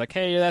street, he's like,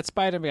 "Hey, you're that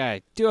Spider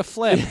guy. Do a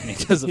flip." And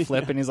he does a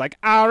flip, and he's like,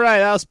 "All right,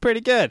 that was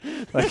pretty good."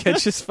 Like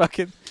it's just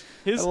fucking.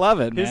 I love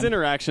it, man. His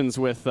interactions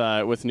with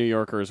New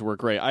Yorkers were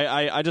great.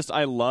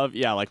 I love,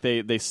 like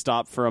they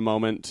stop for a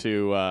moment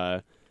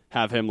to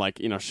have him like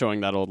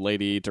showing that old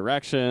lady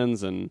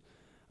directions, and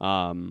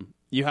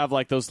you have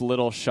like those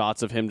little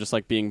shots of him just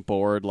like being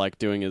bored, like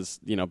doing his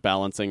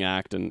balancing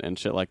act and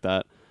shit like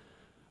that.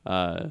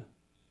 Yeah,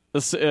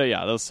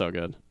 that was so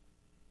good.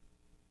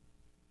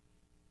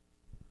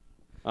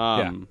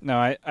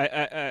 No,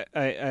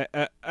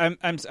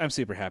 I'm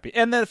super happy,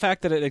 and the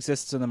fact that it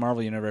exists in the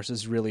Marvel universe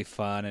is really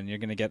fun, and you're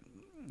gonna get,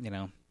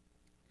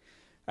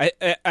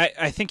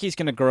 I think he's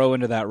gonna grow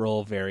into that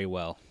role very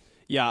well.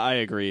 Yeah, I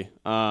agree.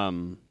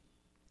 So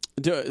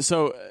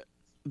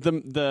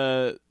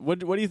the what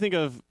do you think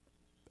of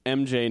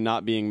MJ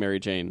not being Mary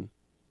Jane?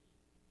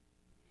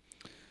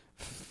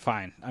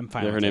 Fine, I'm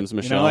fine. Her with name's it.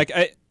 Michelle.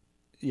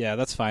 Yeah,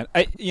 that's fine.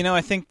 I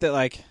think that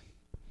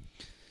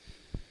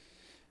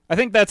I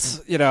think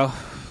that's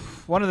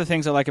one of the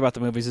things I like about the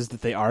movies is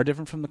that they are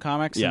different from the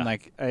comics. Yeah.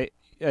 And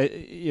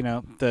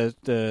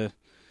the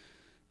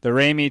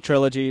Raimi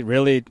trilogy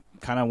really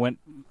kind of went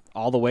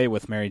all the way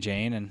with Mary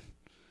Jane, and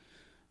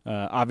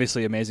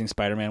obviously Amazing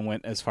Spider-Man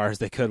went as far as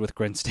they could with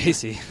Gwen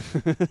Stacy.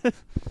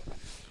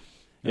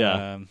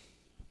 Yeah.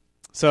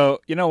 So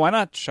why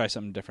not try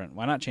something different?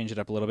 Why not change it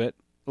up a little bit?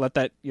 Let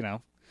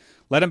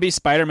him be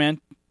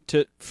Spider-Man.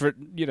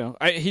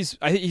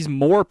 He's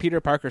more Peter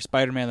Parker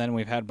Spider-Man than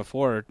we've had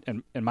before,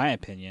 in my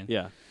opinion.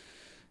 Yeah.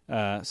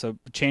 So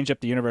change up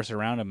the universe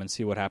around him and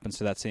see what happens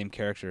to that same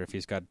character if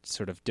he's got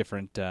sort of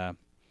different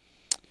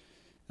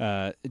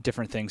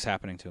things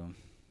happening to him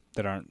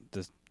that aren't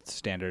the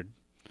standard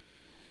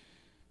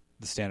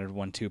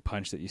 1-2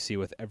 punch that you see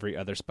with every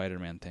other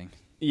Spider-Man thing.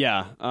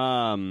 Yeah.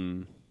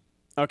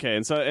 Okay,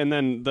 and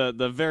then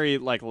the very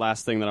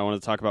last thing that I wanted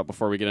to talk about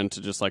before we get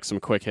into just some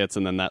quick hits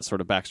and then that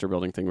sort of Baxter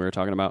Building thing we were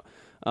talking about.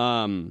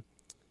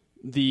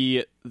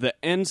 The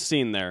end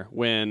scene there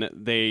when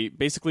they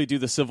basically do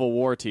the Civil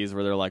War tease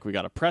where they're like, we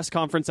got a press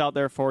conference out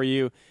there for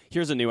you.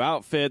 Here's a new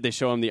outfit. They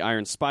show him the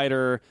Iron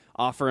Spider,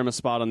 offer him a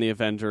spot on the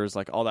Avengers,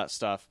 all that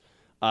stuff.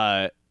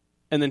 And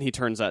then he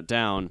turns that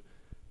down.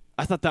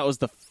 I thought that was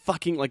the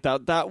fucking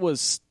that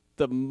was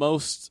the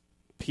most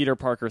Peter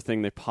Parker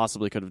thing they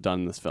possibly could have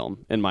done in this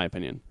film, in my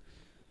opinion.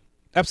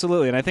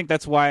 Absolutely, and I think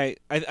that's why.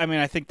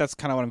 I think that's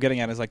kind of what I'm getting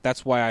at. Is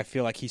that's why I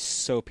feel like he's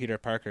so Peter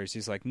Parker.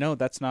 He's like, no,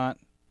 that's not.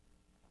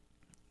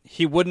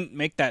 He wouldn't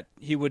make that.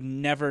 He would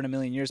never in a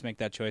million years make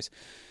that choice.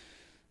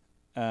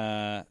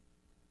 And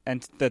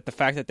that the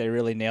fact that they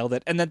really nailed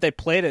it, and that they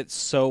played it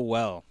so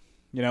well,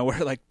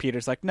 where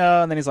Peter's like,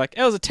 no, and then he's like,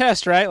 it was a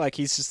test, right?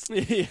 He's just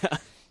yeah.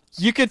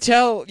 You could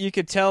tell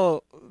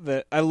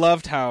that. I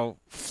loved how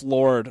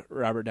floored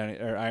Robert Downey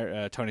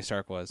or Tony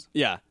Stark was.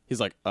 Yeah, he's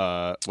like,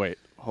 wait,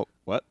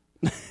 what?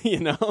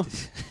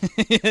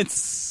 It's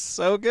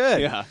so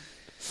good. Yeah.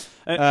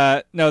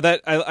 No,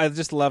 that I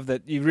just love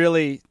that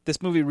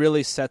this movie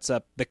really sets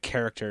up the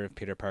character of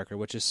Peter Parker,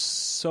 which is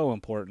so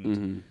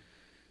important.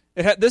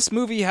 Mm-hmm.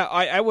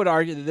 I would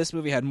argue that this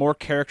movie had more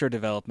character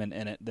development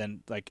in it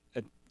than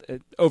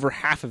over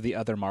half of the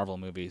other Marvel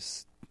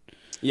movies.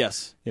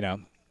 Yes.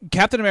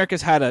 Captain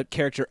America's had a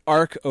character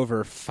arc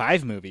over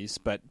 5 movies,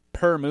 but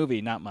per movie,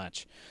 not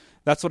much.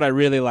 That's what I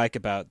really like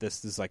about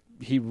this. Is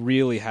he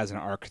really has an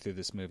arc through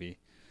this movie.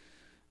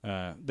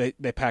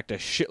 They packed a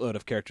shitload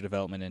of character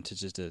development into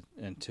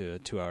a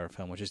 2-hour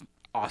film, which is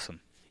awesome.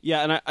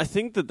 Yeah, and I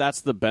think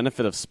that's the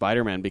benefit of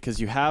Spider-Man, because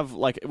you have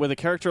with a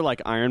character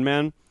like Iron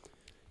Man,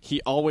 he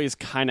always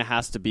kind of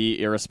has to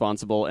be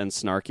irresponsible and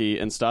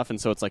snarky and stuff, and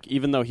so it's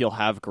even though he'll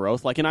have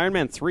growth, in Iron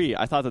Man 3,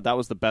 I thought that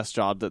was the best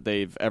job that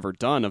they've ever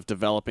done of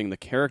developing the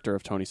character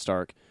of Tony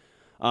Stark.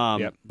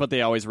 Yep. But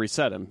they always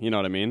reset him, you know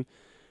what I mean?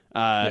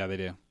 Yeah, they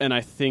do. And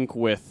I think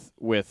with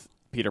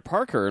Peter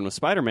Parker and with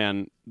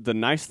Spider-Man, the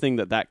nice thing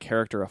that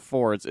character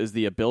affords is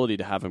the ability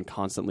to have him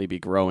constantly be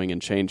growing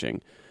and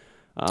changing.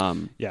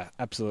 Yeah,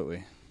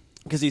 absolutely.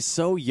 Because he's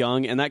so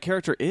young, and that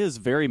character is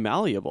very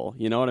malleable.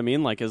 You know what I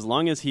mean? As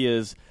long as he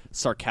is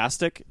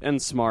sarcastic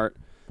and smart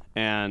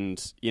and,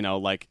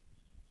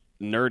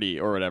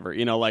 nerdy or whatever,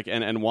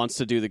 and wants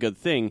to do the good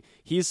thing,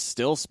 he's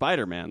still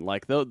Spider-Man.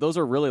 Those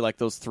are really,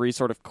 those 3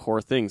 sort of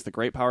core things: the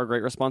great power,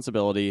 great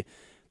responsibility,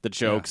 the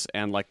jokes,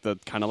 and, the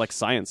kind of,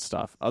 science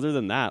stuff. Other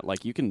than that,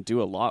 you can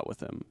do a lot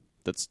with him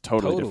that's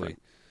totally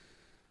different.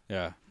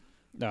 Yeah.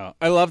 No,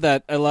 I love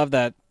that.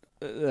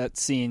 That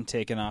scene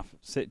taken out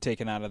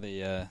of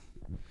the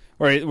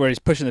where he's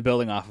pushing the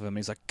building off of him.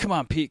 He's like, "Come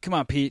on, Pete! Come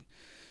on, Pete!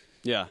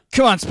 Yeah,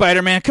 come on,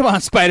 Spider-Man! Come on,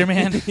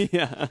 Spider-Man!"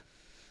 Yeah,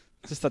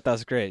 just thought that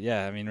was great.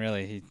 Yeah,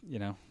 really, he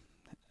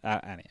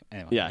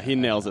anyway. Yeah, he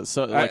nails it.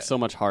 So so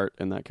much heart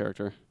in that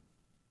character.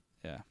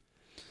 Yeah.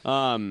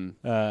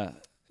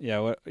 Yeah.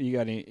 What you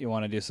got? You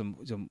want to do some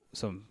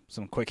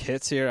quick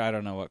hits here? I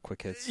don't know what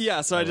quick hits.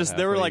 Yeah. So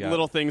there were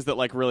little things that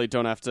really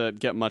don't have to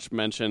get much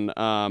mention.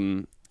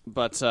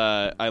 But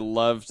I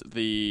loved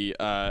the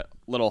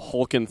little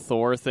Hulk and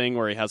Thor thing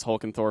where he has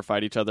Hulk and Thor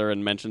fight each other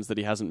and mentions that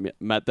he hasn't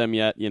met them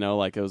yet. It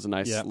was a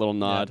nice little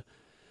nod.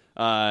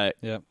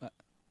 Yep.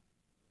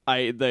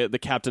 The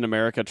Captain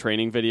America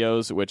training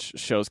videos, which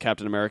shows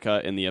Captain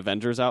America in the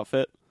Avengers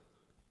outfit.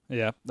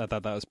 Yeah, I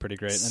thought that was pretty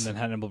great. And then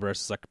Hannibal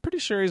Buress is pretty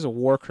sure he's a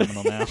war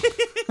criminal now.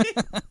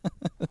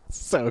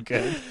 So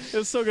good. It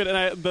was so good.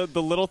 And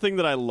the little thing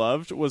that I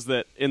loved was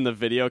that in the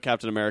video,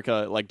 Captain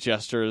America like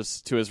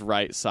gestures to his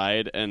right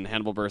side, and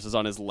Hannibal Buress is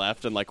on his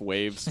left and like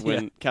waves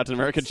when Captain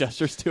America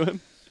gestures to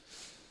him.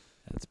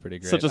 That's pretty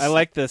great. I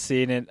like the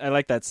scene. I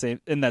like that same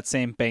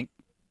bank,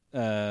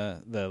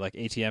 the like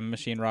ATM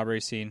machine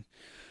robbery scene,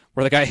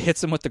 where the guy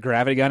hits him with the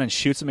gravity gun and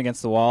shoots him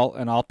against the wall,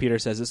 and all Peter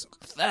says is,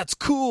 "That's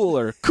cool,"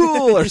 or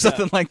 "cool," or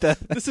something like that.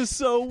 This is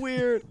so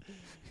weird.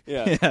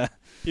 Yeah.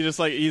 He just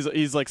like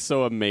he's like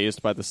so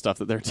amazed by the stuff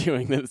that they're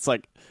doing that it's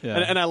like,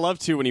 and I love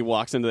too when he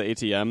walks into the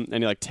ATM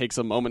and he like takes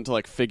a moment to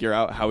like figure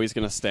out how he's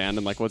gonna stand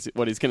and like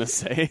what he's gonna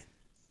say.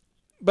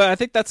 But I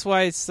think that's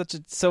why it's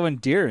so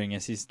endearing,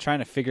 is he's trying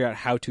to figure out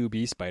how to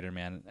be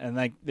Spider-Man, and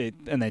like they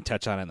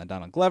touch on it in the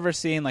Donald Glover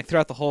scene, like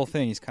throughout the whole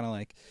thing, he's kind of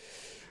like.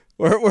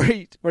 Where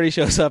he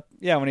shows up,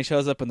 when he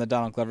shows up in the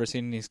Donald Glover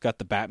scene, he's got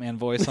the Batman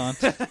voice on.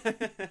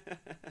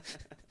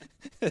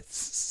 It's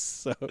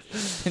so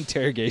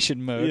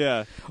interrogation mode.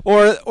 Yeah.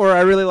 Or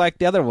I really like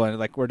the other one,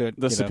 like we're doing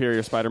the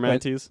Superior Spider-Man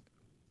tease.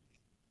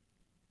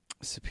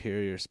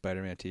 Superior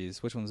Spider-Man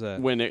tease. Which one's that?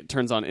 When it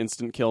turns on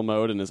instant kill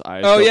mode and his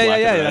eyes. Oh go yeah, black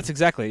and red. That's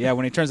exactly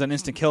when he turns on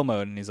instant kill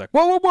mode and he's like,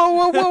 whoa,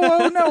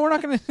 no, we're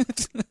not gonna.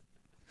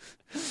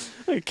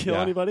 Kill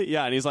anybody?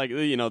 Yeah, and he's like,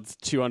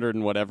 200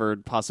 and whatever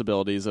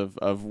possibilities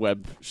of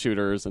web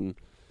shooters and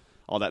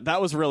all that.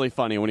 That was really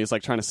funny when he's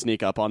like trying to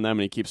sneak up on them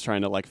and he keeps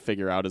trying to like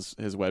figure out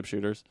his web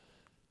shooters.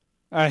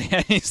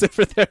 He's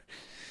over there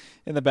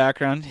in the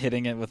background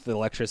hitting it with the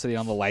electricity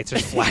on the lights are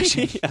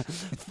flashing.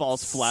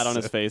 Falls flat on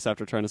his face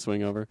after trying to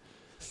swing over.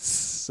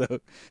 So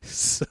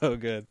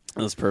good.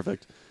 That was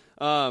perfect.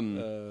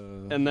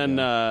 And then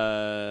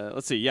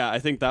let's see. Yeah, I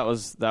think that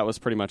was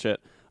pretty much it.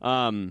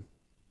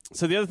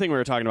 So the other thing we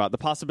were talking about, the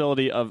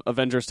possibility of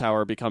Avengers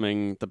Tower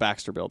becoming the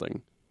Baxter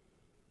Building.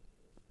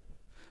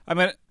 I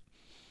mean,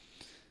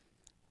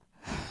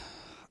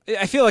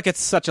 I feel like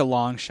it's such a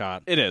long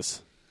shot. It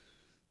is.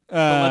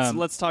 But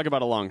let's talk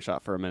about a long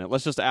shot for a minute.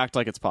 Let's just act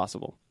like it's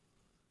possible.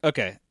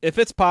 Okay, if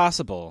it's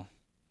possible,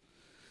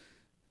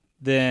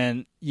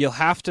 then you'll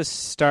have to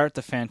start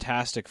the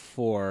Fantastic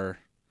Four.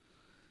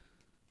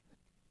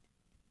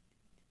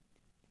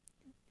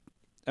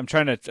 I'm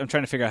trying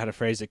to figure out how to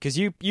phrase it, because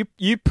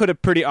you put a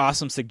pretty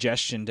awesome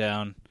suggestion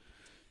down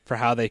for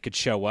how they could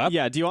show up.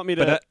 Yeah. Do you want me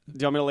to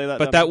lay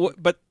that?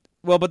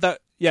 Down?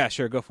 Yeah,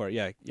 sure, go for it.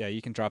 Yeah,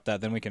 you can drop that.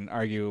 Then we can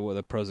argue with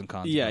the pros and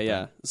cons.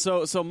 Yeah.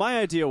 So my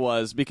idea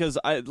was, because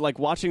I like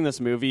watching this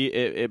movie,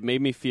 it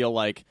made me feel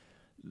like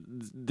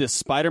this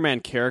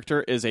Spider-Man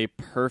character is a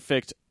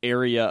perfect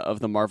area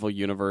of the Marvel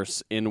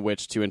Universe in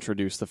which to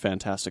introduce the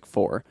Fantastic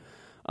Four.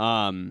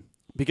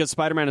 Because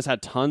Spider-Man has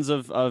had tons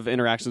of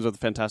interactions with the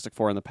Fantastic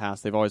Four in the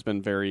past. They've always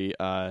been very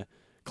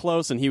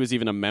close, and he was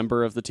even a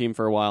member of the team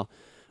for a while.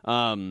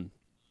 And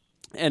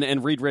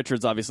Reed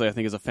Richards, obviously, I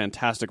think is a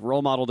fantastic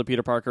role model to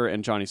Peter Parker,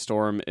 and Johnny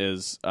Storm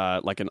is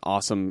like an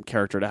awesome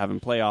character to have him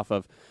play off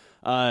of.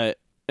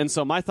 And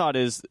so my thought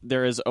is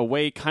there is a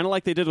way, kind of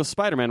like they did with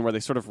Spider-Man, where they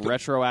sort of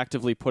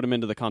retroactively put him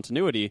into the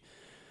continuity.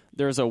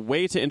 There's a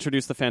way to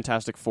introduce the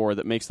Fantastic Four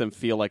that makes them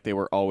feel like they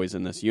were always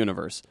in this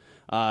universe.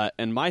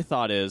 And my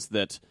thought is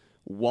that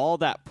while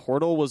that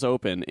portal was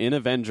open in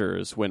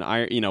Avengers, when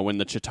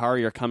the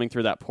Chitauri are coming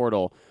through that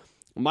portal,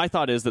 my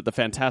thought is that the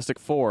Fantastic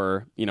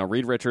Four,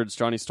 Reed Richards,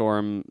 Johnny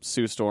Storm,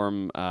 Sue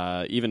Storm,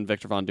 even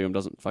Victor Von Doom,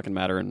 doesn't fucking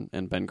matter,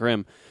 and Ben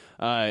Grimm,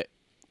 that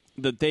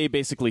they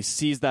basically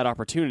seized that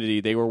opportunity.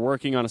 They were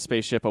working on a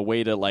spaceship, a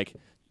way to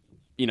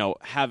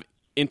have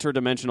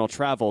interdimensional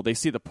travel. They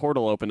see the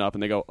portal open up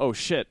and they go, "Oh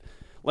shit,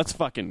 let's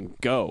fucking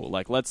go!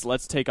 Like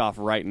let's take off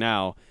right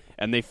now!"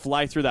 And they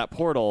fly through that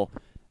portal.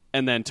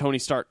 And then Tony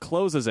Stark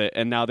closes it,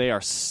 and now they are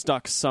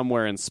stuck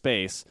somewhere in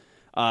space,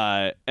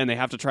 and they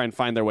have to try and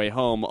find their way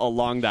home.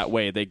 Along that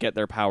way, they get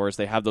their powers,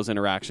 they have those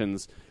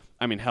interactions.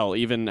 I mean, hell,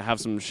 even have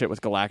some shit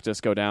with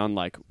Galactus go down,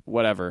 like,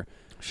 whatever.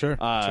 Sure.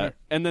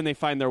 And then they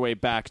find their way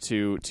back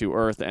to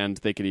Earth, and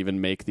they could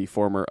even make the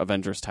former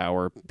Avengers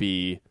Tower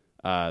be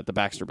the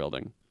Baxter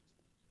Building.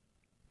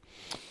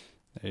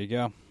 There you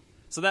go.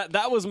 So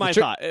that was my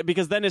thought,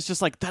 because then it's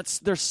just like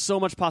there's so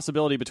much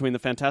possibility between the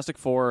Fantastic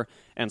Four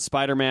and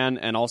Spider-Man,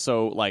 and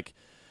also like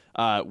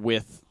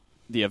with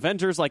the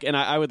Avengers, like, and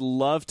I would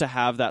love to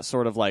have that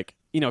sort of like,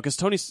 because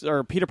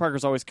Peter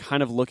Parker's always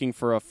kind of looking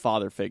for a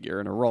father figure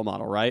and a role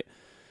model, right?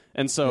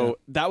 And so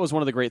that was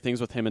one of the great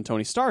things with him and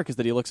Tony Stark, is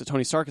that he looks at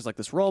Tony Stark as like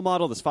this role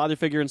model, this father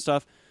figure and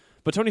stuff.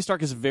 But Tony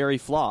Stark is very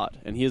flawed,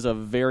 and he is a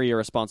very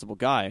irresponsible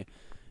guy.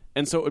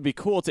 And so it would be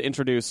cool to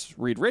introduce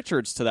Reed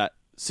Richards to that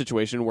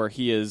situation where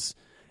he is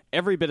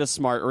every bit as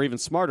smart, or even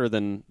smarter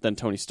than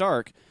Tony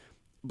Stark,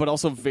 but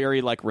also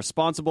very like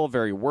responsible,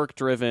 very work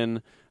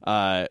driven,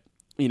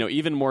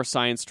 even more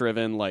science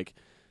driven, like,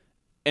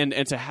 and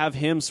to have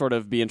him sort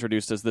of be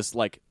introduced as this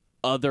like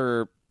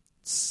other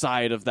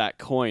side of that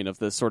coin, of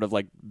this sort of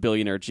like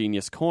billionaire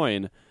genius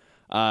coin,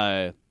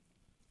 and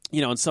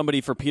somebody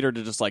for Peter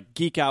to just like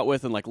geek out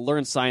with and like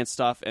learn science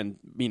stuff and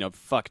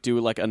do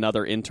like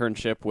another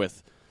internship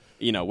with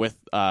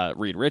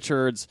Reed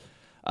Richards.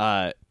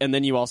 And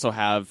then you also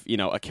have,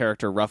 a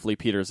character roughly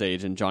Peter's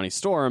age in Johnny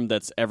Storm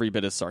that's every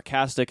bit as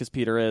sarcastic as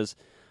Peter is.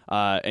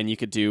 And you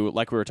could do,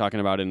 like we were talking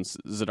about in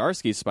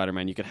Zdarsky's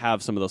Spider-Man, you could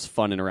have some of those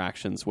fun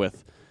interactions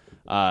with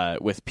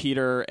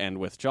Peter and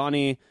with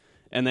Johnny.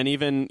 And then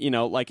even,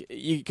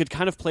 you could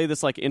kind of play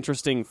this like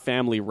interesting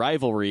family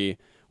rivalry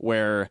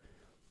where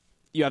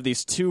you have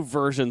these two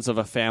versions of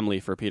a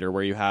family for Peter,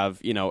 where you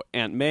have,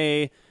 Aunt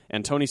May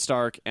and Tony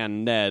Stark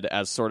and Ned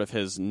as sort of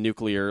his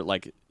nuclear,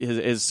 like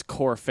his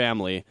core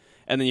family.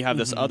 And then you have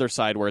this other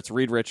side where it's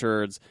Reed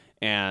Richards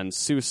and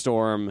Sue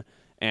Storm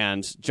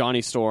and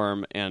Johnny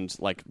Storm and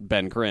like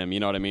Ben Grimm, you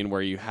know what I mean?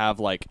 Where you have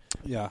like,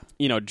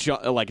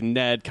 like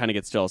Ned kind of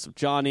gets jealous of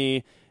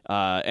Johnny.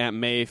 Aunt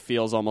May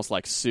feels almost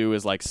like Sue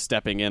is like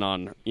stepping in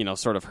on,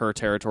 sort of her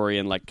territory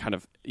and like kind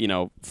of,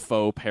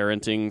 faux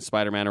parenting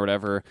Spider-Man or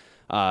whatever.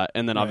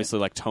 And then obviously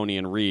like Tony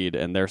and Reed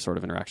and their sort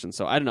of interaction.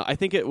 So I don't know. I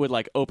think it would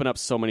like open up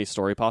so many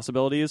story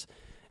possibilities,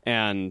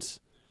 and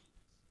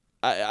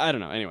I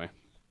don't know. Anyway.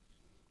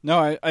 No,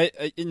 I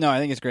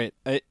think it's great.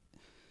 I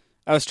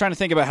was trying to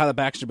think about how the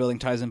Baxter Building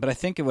ties in, but I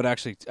think it would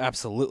actually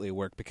absolutely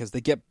work because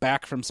they get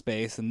back from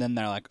space and then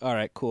they're like, all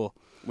right, cool.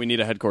 We need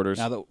a headquarters.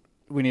 Now that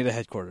we need a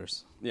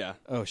headquarters. Yeah.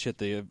 Oh shit,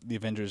 the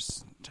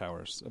Avengers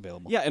Tower's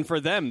available. Yeah, and for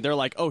them, they're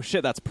like, oh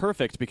shit, that's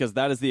perfect because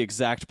that is the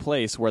exact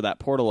place where that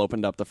portal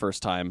opened up the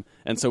first time,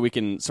 and so we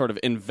can sort of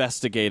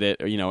investigate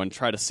it, and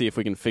try to see if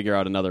we can figure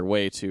out another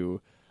way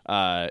to,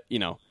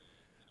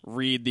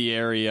 read the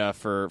area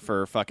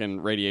for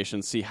fucking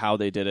radiation, see how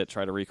they did it,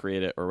 try to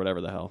recreate it or whatever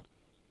the hell.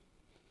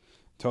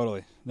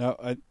 Totally. No,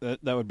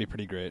 that would be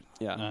pretty great.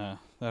 Yeah.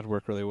 That'd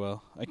work really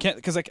well. I can't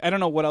because I don't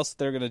know what else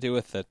they're gonna do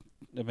with the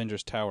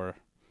Avengers Tower.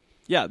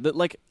 Yeah,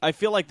 I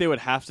feel like they would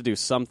have to do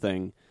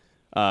something,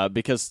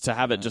 because to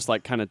have it just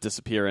like kind of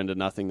disappear into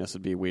nothingness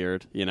would be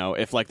weird.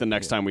 If like the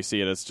next time we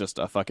see it, it's just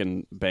a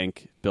fucking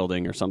bank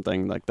building or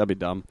something, like that'd be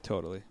dumb.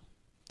 Totally.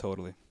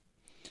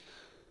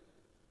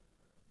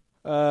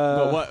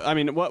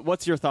 But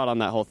what's your thought on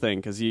that whole thing?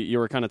 Because you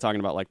were kind of talking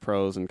about like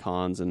pros and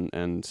cons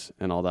and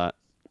all that.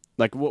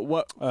 Like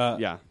what?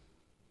 Yeah.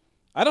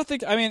 I don't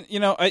think. I mean,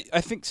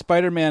 I think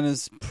Spider-Man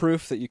is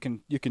proof that you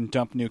can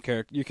dump new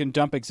character, you can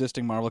dump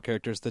existing Marvel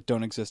characters that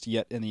don't exist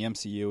yet in the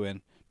MCU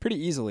in pretty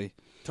easily.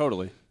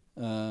 Totally.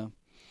 So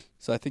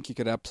I think you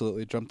could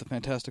absolutely dump the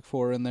Fantastic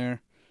Four in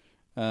there.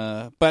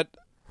 But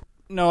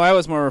no, I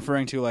was more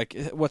referring to like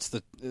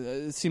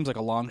it seems like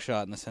a long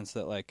shot in the sense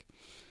that like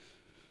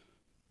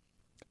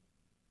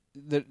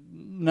that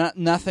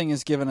nothing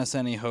has given us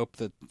any hope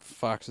that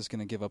Fox is going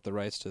to give up the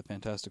rights to the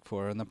Fantastic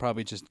Four, and they'll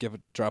probably just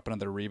drop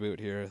another reboot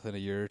here within a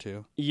year or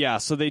two. Yeah,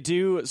 so they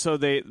do. So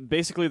they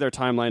basically their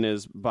timeline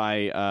is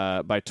by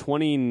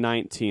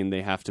 2019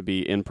 they have to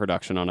be in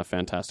production on a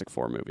Fantastic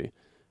Four movie,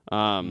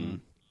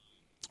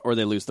 or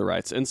they lose the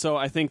rights. And so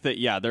I think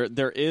that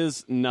there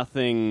is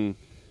nothing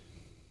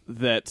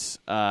that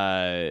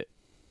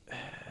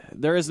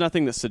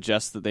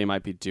suggests that they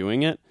might be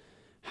doing it.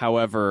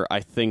 However,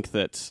 I think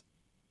that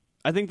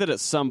at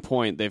some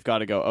point they've got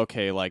to go,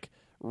 okay, like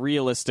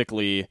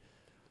realistically,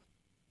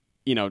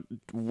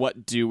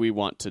 what do we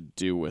want to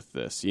do with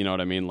this? You know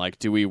what I mean? Like,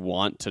 do we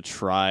want to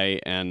try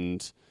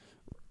and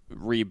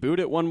reboot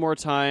it one more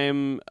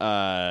time,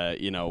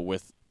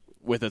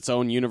 with its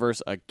own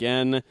universe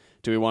again?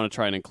 Do we want to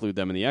try and include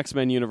them in the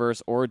X-Men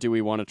universe? Or do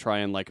we want to try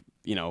and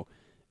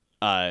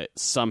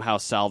somehow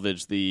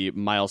salvage the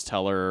Miles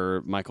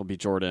Teller, Michael B.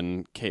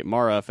 Jordan, Kate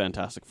Mara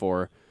Fantastic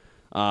Four?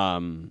 I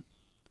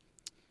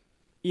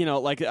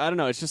don't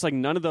know. It's just like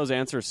none of those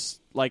answers.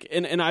 Like,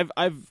 and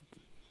I've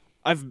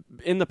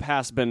in the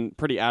past been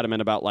pretty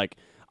adamant about like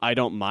I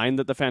don't mind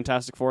that the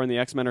Fantastic Four and the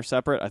X-Men are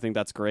separate. I think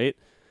that's great.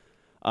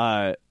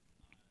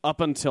 Up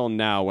until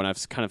now, when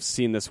I've kind of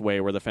seen this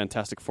way where the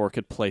Fantastic Four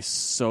could play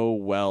so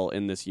well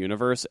in this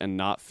universe and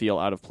not feel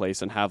out of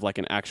place and have like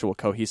an actual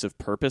cohesive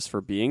purpose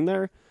for being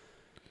there.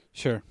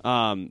 Sure.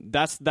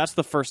 That's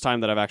the first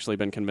time that I've actually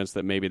been convinced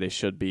that maybe they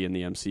should be in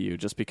the MCU,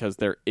 just because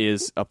there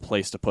is a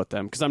place to put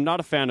them. Because I'm not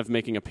a fan of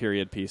making a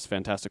period piece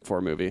Fantastic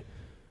Four movie.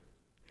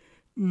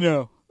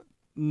 No.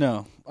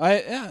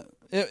 I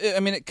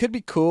mean, it could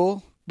be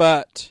cool,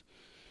 but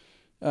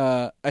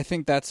I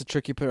think that's a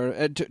tricky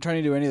part.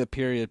 Trying to do any of the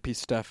period piece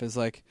stuff is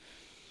like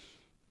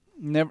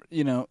never.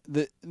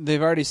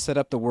 They've already set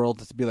up the world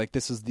to be like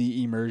this is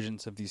the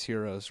emergence of these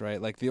heroes, right?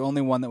 Like the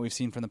only one that we've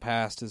seen from the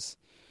past is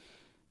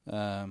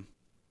Captain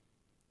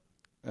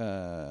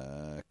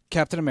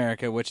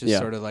America, which is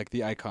sort of like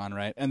the icon,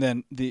 right? And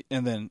then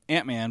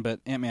Ant-Man, but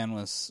Ant-Man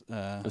was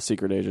a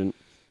secret agent.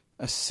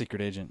 A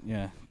secret agent,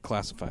 yeah,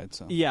 classified.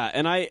 So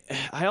and I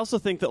also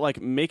think that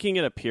like making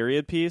it a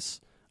period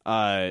piece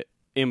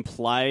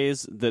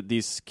implies that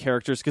these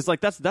characters, because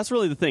like that's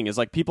really the thing is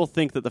like people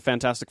think that the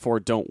Fantastic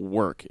Four don't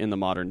work in the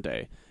modern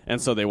day,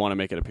 and so they want to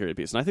make it a period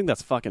piece, and I think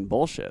that's fucking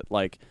bullshit.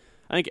 Like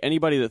I think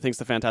anybody that thinks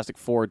the Fantastic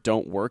Four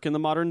don't work in the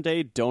modern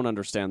day don't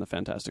understand the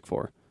Fantastic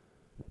Four.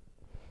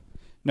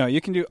 No,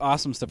 you can do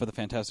awesome stuff with the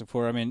Fantastic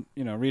Four. I mean,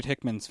 Reed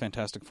Hickman's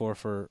Fantastic Four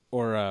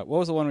what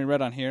was the one we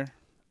read on here?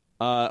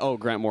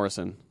 Grant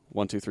Morrison.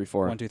 1, 2, 3,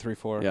 4. 1, 2, 3,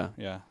 4. Yeah.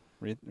 Yeah.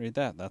 Read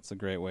that. That's a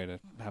great way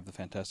to have the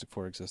Fantastic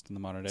Four exist in the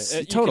modern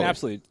day.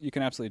 Totally. You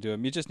can absolutely do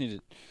them. You just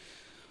need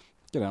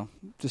to,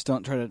 just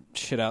don't try to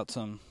shit out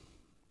some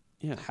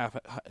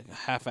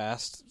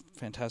half-assed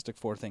Fantastic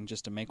Four thing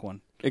just to make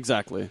one.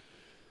 Exactly.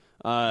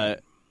 Yeah,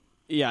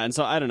 and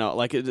so I don't know.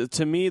 Like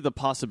to me, the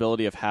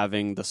possibility of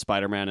having the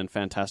Spider-Man and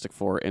Fantastic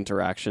Four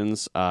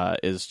interactions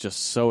is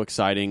just so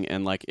exciting,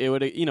 and like it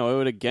would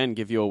again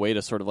give you a way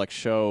to sort of like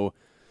show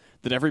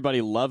that everybody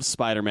loves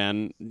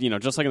Spider-Man,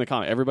 just like in the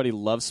comic. Everybody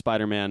loves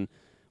Spider-Man,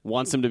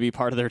 wants him to be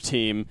part of their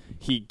team.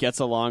 He gets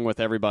along with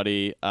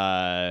everybody,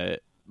 but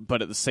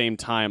at the same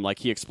time, like,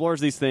 he explores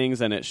these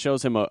things, and it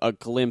shows him a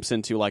glimpse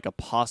into, like, a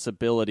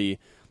possibility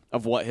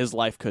of what his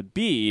life could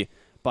be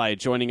by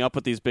joining up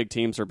with these big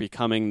teams or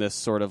becoming this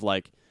sort of,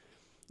 like,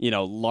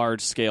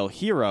 large-scale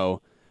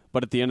hero.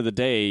 But at the end of the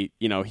day,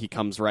 he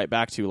comes right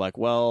back to, like,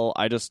 well,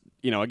 I just,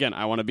 again,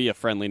 I want to be a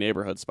friendly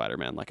neighborhood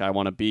Spider-Man. Like, I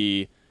want to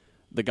be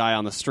the guy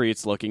on the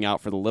streets looking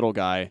out for the little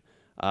guy,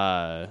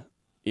 and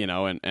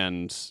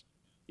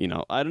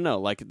I don't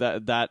know, like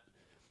that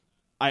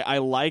I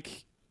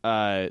like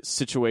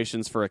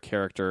situations for a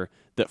character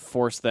that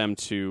force them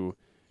to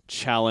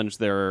challenge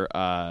their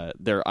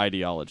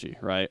ideology,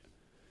 right?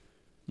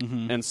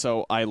 Mm-hmm. And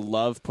so I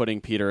love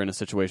putting Peter in a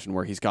situation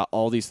where he's got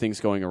all these things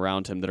going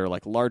around him that are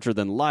like larger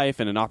than life,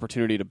 and an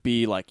opportunity to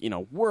be like,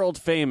 world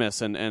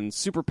famous and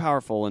super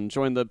powerful and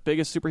join the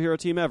biggest superhero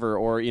team ever,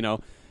 or,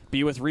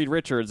 be with Reed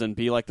Richards and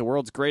be like the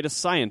world's greatest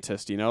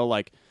scientist,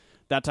 like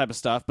that type of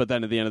stuff. But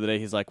then at the end of the day,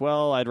 he's like,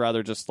 well, I'd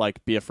rather just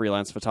like be a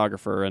freelance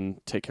photographer and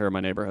take care of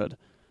my neighborhood.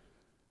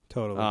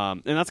 Totally.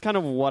 And that's kind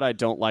of what I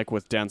don't like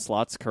with Dan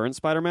Slott's current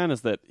Spider-Man,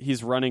 is that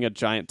he's running a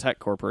giant tech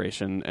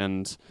corporation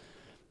and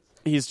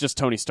he's just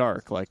Tony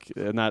Stark. Like,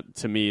 and that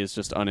to me is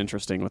just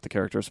uninteresting with the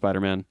character of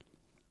Spider-Man.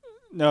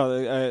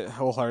 No, I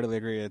wholeheartedly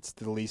agree. It's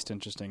the least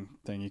interesting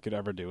thing you could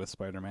ever do with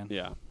Spider-Man.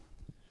 Yeah.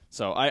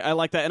 So I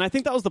like that. And I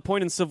think that was the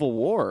point in Civil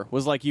War,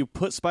 was like, you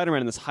put Spider-Man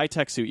in this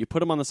high-tech suit, you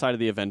put him on the side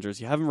of the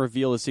Avengers, you have him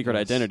reveal his secret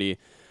identity,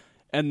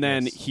 and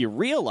then he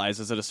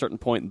realizes at a certain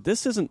point,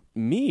 this isn't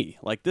me.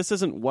 Like, this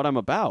isn't what I'm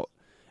about.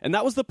 And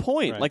that was the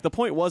point. Right. Like, the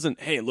point wasn't,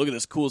 hey, look at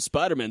this cool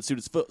Spider-Man suit,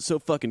 it's so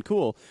fucking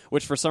cool,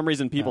 which for some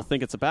reason people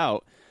think it's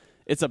about.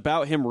 It's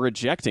about him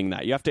rejecting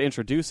that. You have to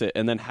introduce it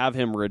and then have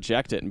him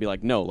reject it and be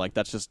like, no, like,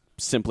 that's just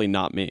simply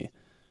not me.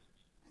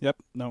 Yep.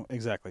 No,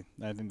 exactly.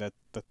 I think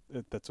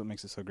that's what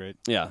makes it so great.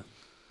 Yeah.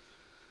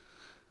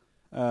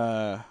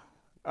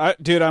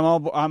 Dude, I'm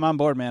on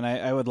board, man.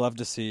 I would love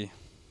to see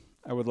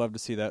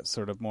that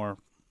sort of more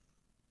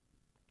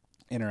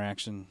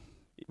interaction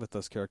with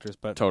those characters,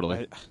 but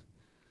totally.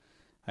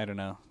 I don't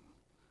know.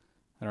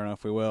 I don't know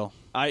if we will.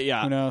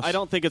 Who knows? I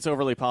don't think it's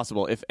overly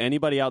possible. If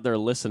anybody out there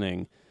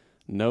listening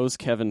knows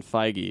Kevin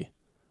Feige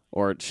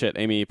or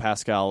Amy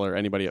Pascal or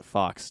anybody at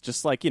Fox,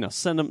 just like,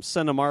 send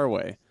them our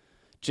way.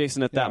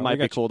 Jason at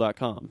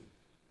thatmightbecool.com.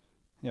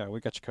 Yeah, we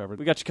got you covered.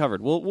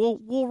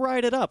 We'll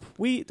write it up.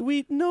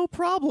 We no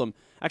problem.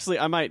 Actually,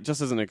 I might,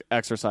 just as an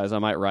exercise, I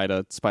might write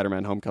a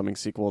Spider-Man Homecoming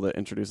sequel that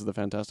introduces the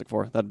Fantastic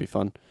Four. That'd be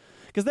fun.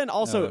 Because then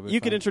also you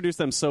could introduce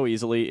them so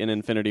easily in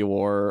Infinity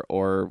War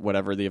or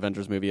whatever the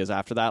Avengers movie is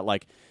after that.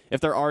 Like,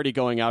 if they're already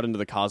going out into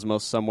the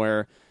cosmos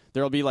somewhere,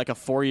 there'll be like a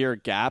 4-year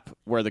gap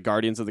where the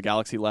Guardians of the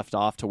Galaxy left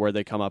off to where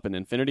they come up in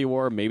Infinity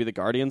War. Maybe the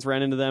Guardians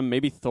ran into them.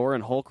 Maybe Thor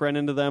and Hulk ran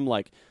into them.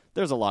 Like,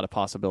 there's a lot of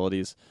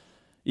possibilities.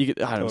 You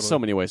could, I don't know, so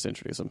many ways to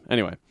introduce them.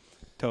 Anyway.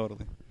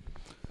 Totally.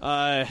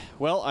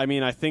 Well, I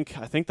mean, I think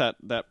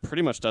that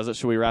pretty much does it.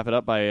 Should we wrap it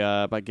up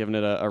by giving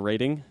it a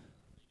rating?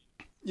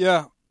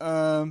 Yeah.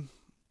 I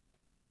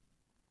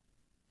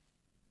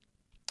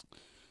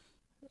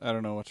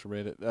don't know what to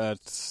rate it.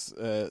 It's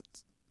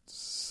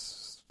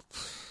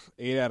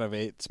 8 out of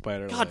 8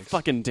 spider legs. God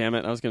fucking damn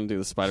it. I was going to do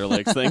the spider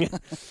legs thing.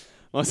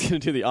 I was going to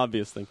do the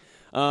obvious thing.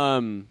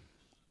 I'll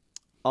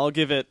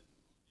give it...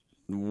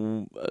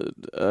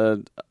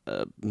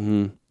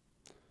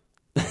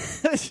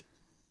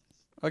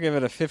 I'll give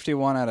it a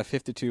 51 out of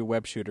 52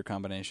 web shooter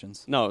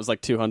combinations. No, it was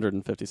like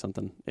 250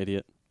 something.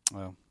 Idiot.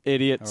 Oh.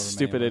 Idiot.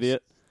 Stupid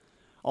idiot.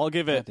 I'll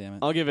give it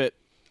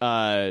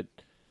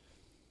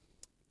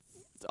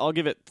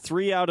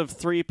 3 out of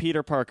 3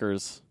 Peter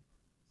Parkers,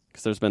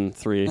 because there's been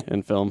 3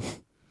 in film.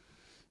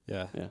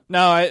 Yeah.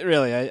 No,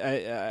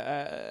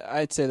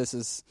 I'd say this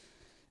is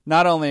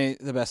not only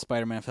the best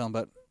Spider-Man film,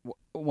 but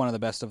one of the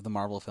best of the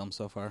Marvel films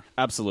so far.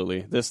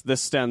 Absolutely.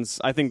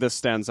 I think this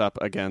stands up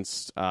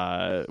against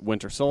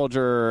Winter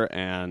Soldier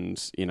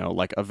and,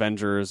 like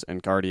Avengers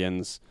and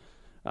Guardians,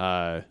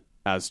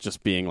 as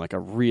just being like a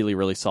really,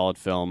 really solid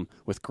film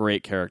with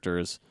great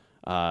characters,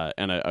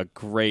 and a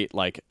great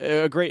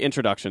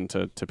introduction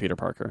to Peter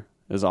Parker.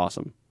 Is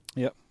awesome.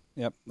 Yep,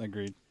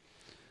 agreed.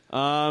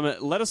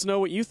 Let us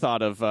know what you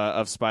thought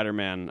of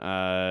Spider-Man.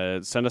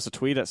 Send us a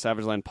tweet at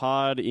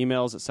SavagelandPod,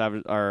 emails at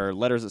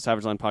letters at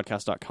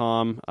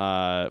SavagelandPodcast.com.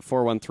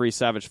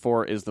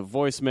 413-SAVAGE4 is the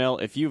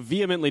voicemail. If you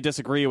vehemently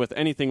disagree with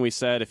anything we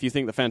said, if you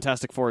think the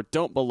Fantastic Four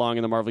don't belong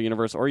in the Marvel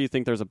Universe, or you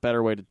think there's a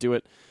better way to do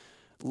it,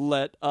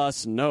 let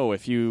us know.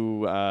 If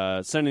you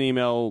send an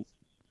email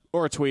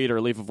or a tweet or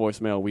leave a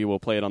voicemail, we will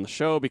play it on the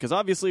show, because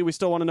obviously we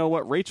still want to know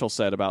what Rachel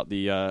said about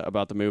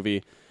the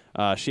movie.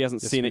 She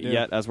hasn't seen it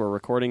yet as we're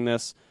recording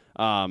this,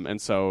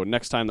 and so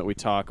next time that we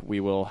talk, we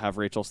will have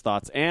Rachel's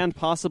thoughts and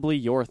possibly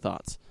your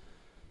thoughts.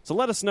 So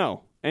let us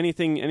know.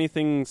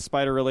 Anything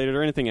spider related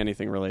or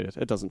anything related.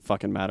 It doesn't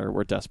fucking matter.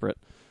 We're desperate.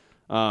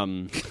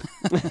 Yeah,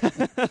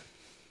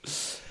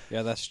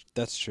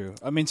 that's true.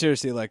 I mean,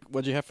 seriously, like,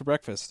 what'd you have for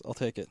breakfast? I'll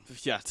take it.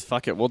 Yeah,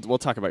 fuck it. We'll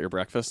talk about your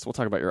breakfast. We'll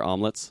talk about your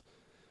omelets.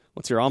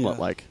 What's your omelet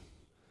like?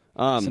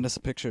 Send us a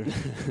picture.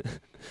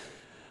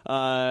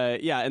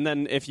 Yeah, and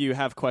then if you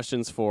have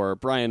questions for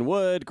Brian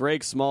Wood,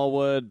 Greg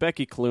Smallwood,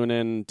 Becky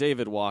Cloonan,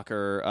 David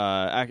Walker,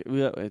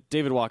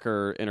 David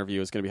Walker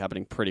interview is going to be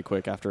happening pretty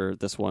quick after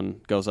this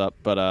one goes up,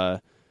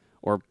 but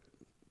or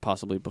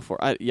possibly before.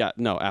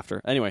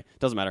 After. Anyway,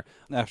 doesn't matter.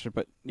 After,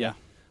 but yeah.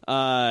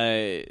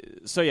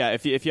 So yeah,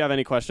 if you have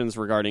any questions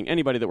regarding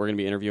anybody that we're going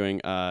to be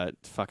interviewing,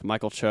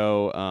 Michael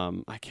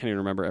Cho, I can't even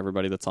remember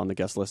everybody that's on the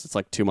guest list. It's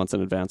like 2 months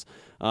in advance.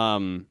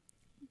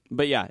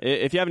 But yeah,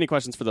 if you have any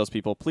questions for those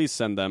people, please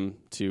send them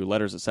to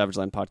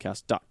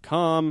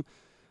letters@savagelandpodcast.com.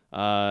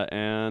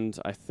 And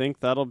I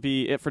think that'll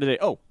be it for today.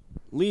 Oh,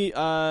 Lee,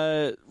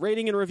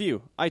 rating and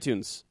review,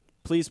 iTunes.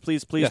 Please,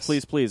 please, please, yes.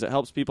 Please, please. It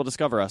helps people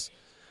discover us.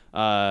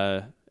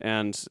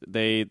 And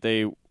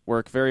they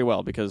work very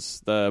well,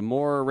 because the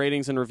more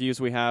ratings and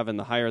reviews we have and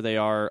the higher they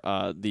are,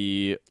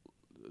 the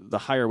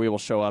higher we will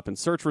show up in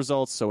search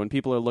results. So when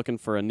people are looking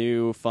for a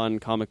new, fun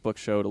comic book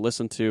show to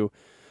listen to,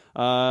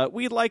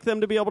 we'd like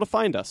them to be able to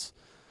find us.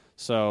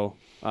 So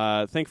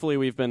thankfully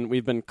we've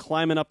been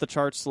climbing up the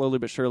charts slowly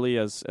but surely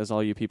as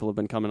all you people have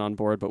been coming on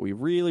board, but we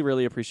really,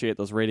 really appreciate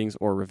those ratings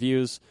or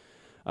reviews.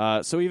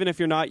 So even if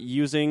you're not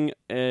using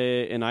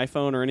an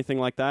iPhone or anything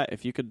like that,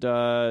 if you could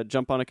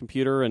jump on a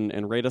computer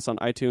and rate us on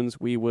iTunes,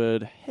 we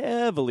would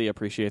heavily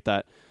appreciate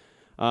that.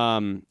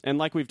 And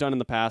like we've done in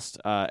the past,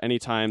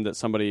 anytime that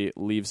somebody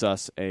leaves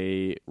us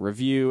a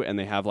review and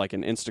they have like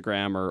an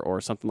Instagram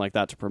or something like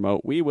that to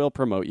promote, we will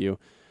promote you.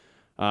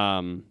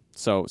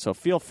 So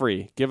feel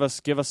free. Give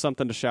us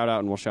something to shout out,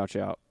 and we'll shout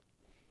you out.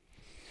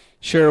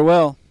 Sure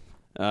will.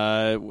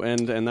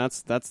 And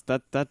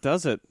that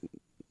does it.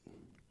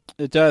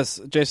 It does.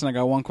 Jason, I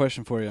got one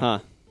question for you. Huh?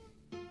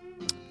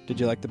 Did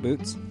you like the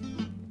boots?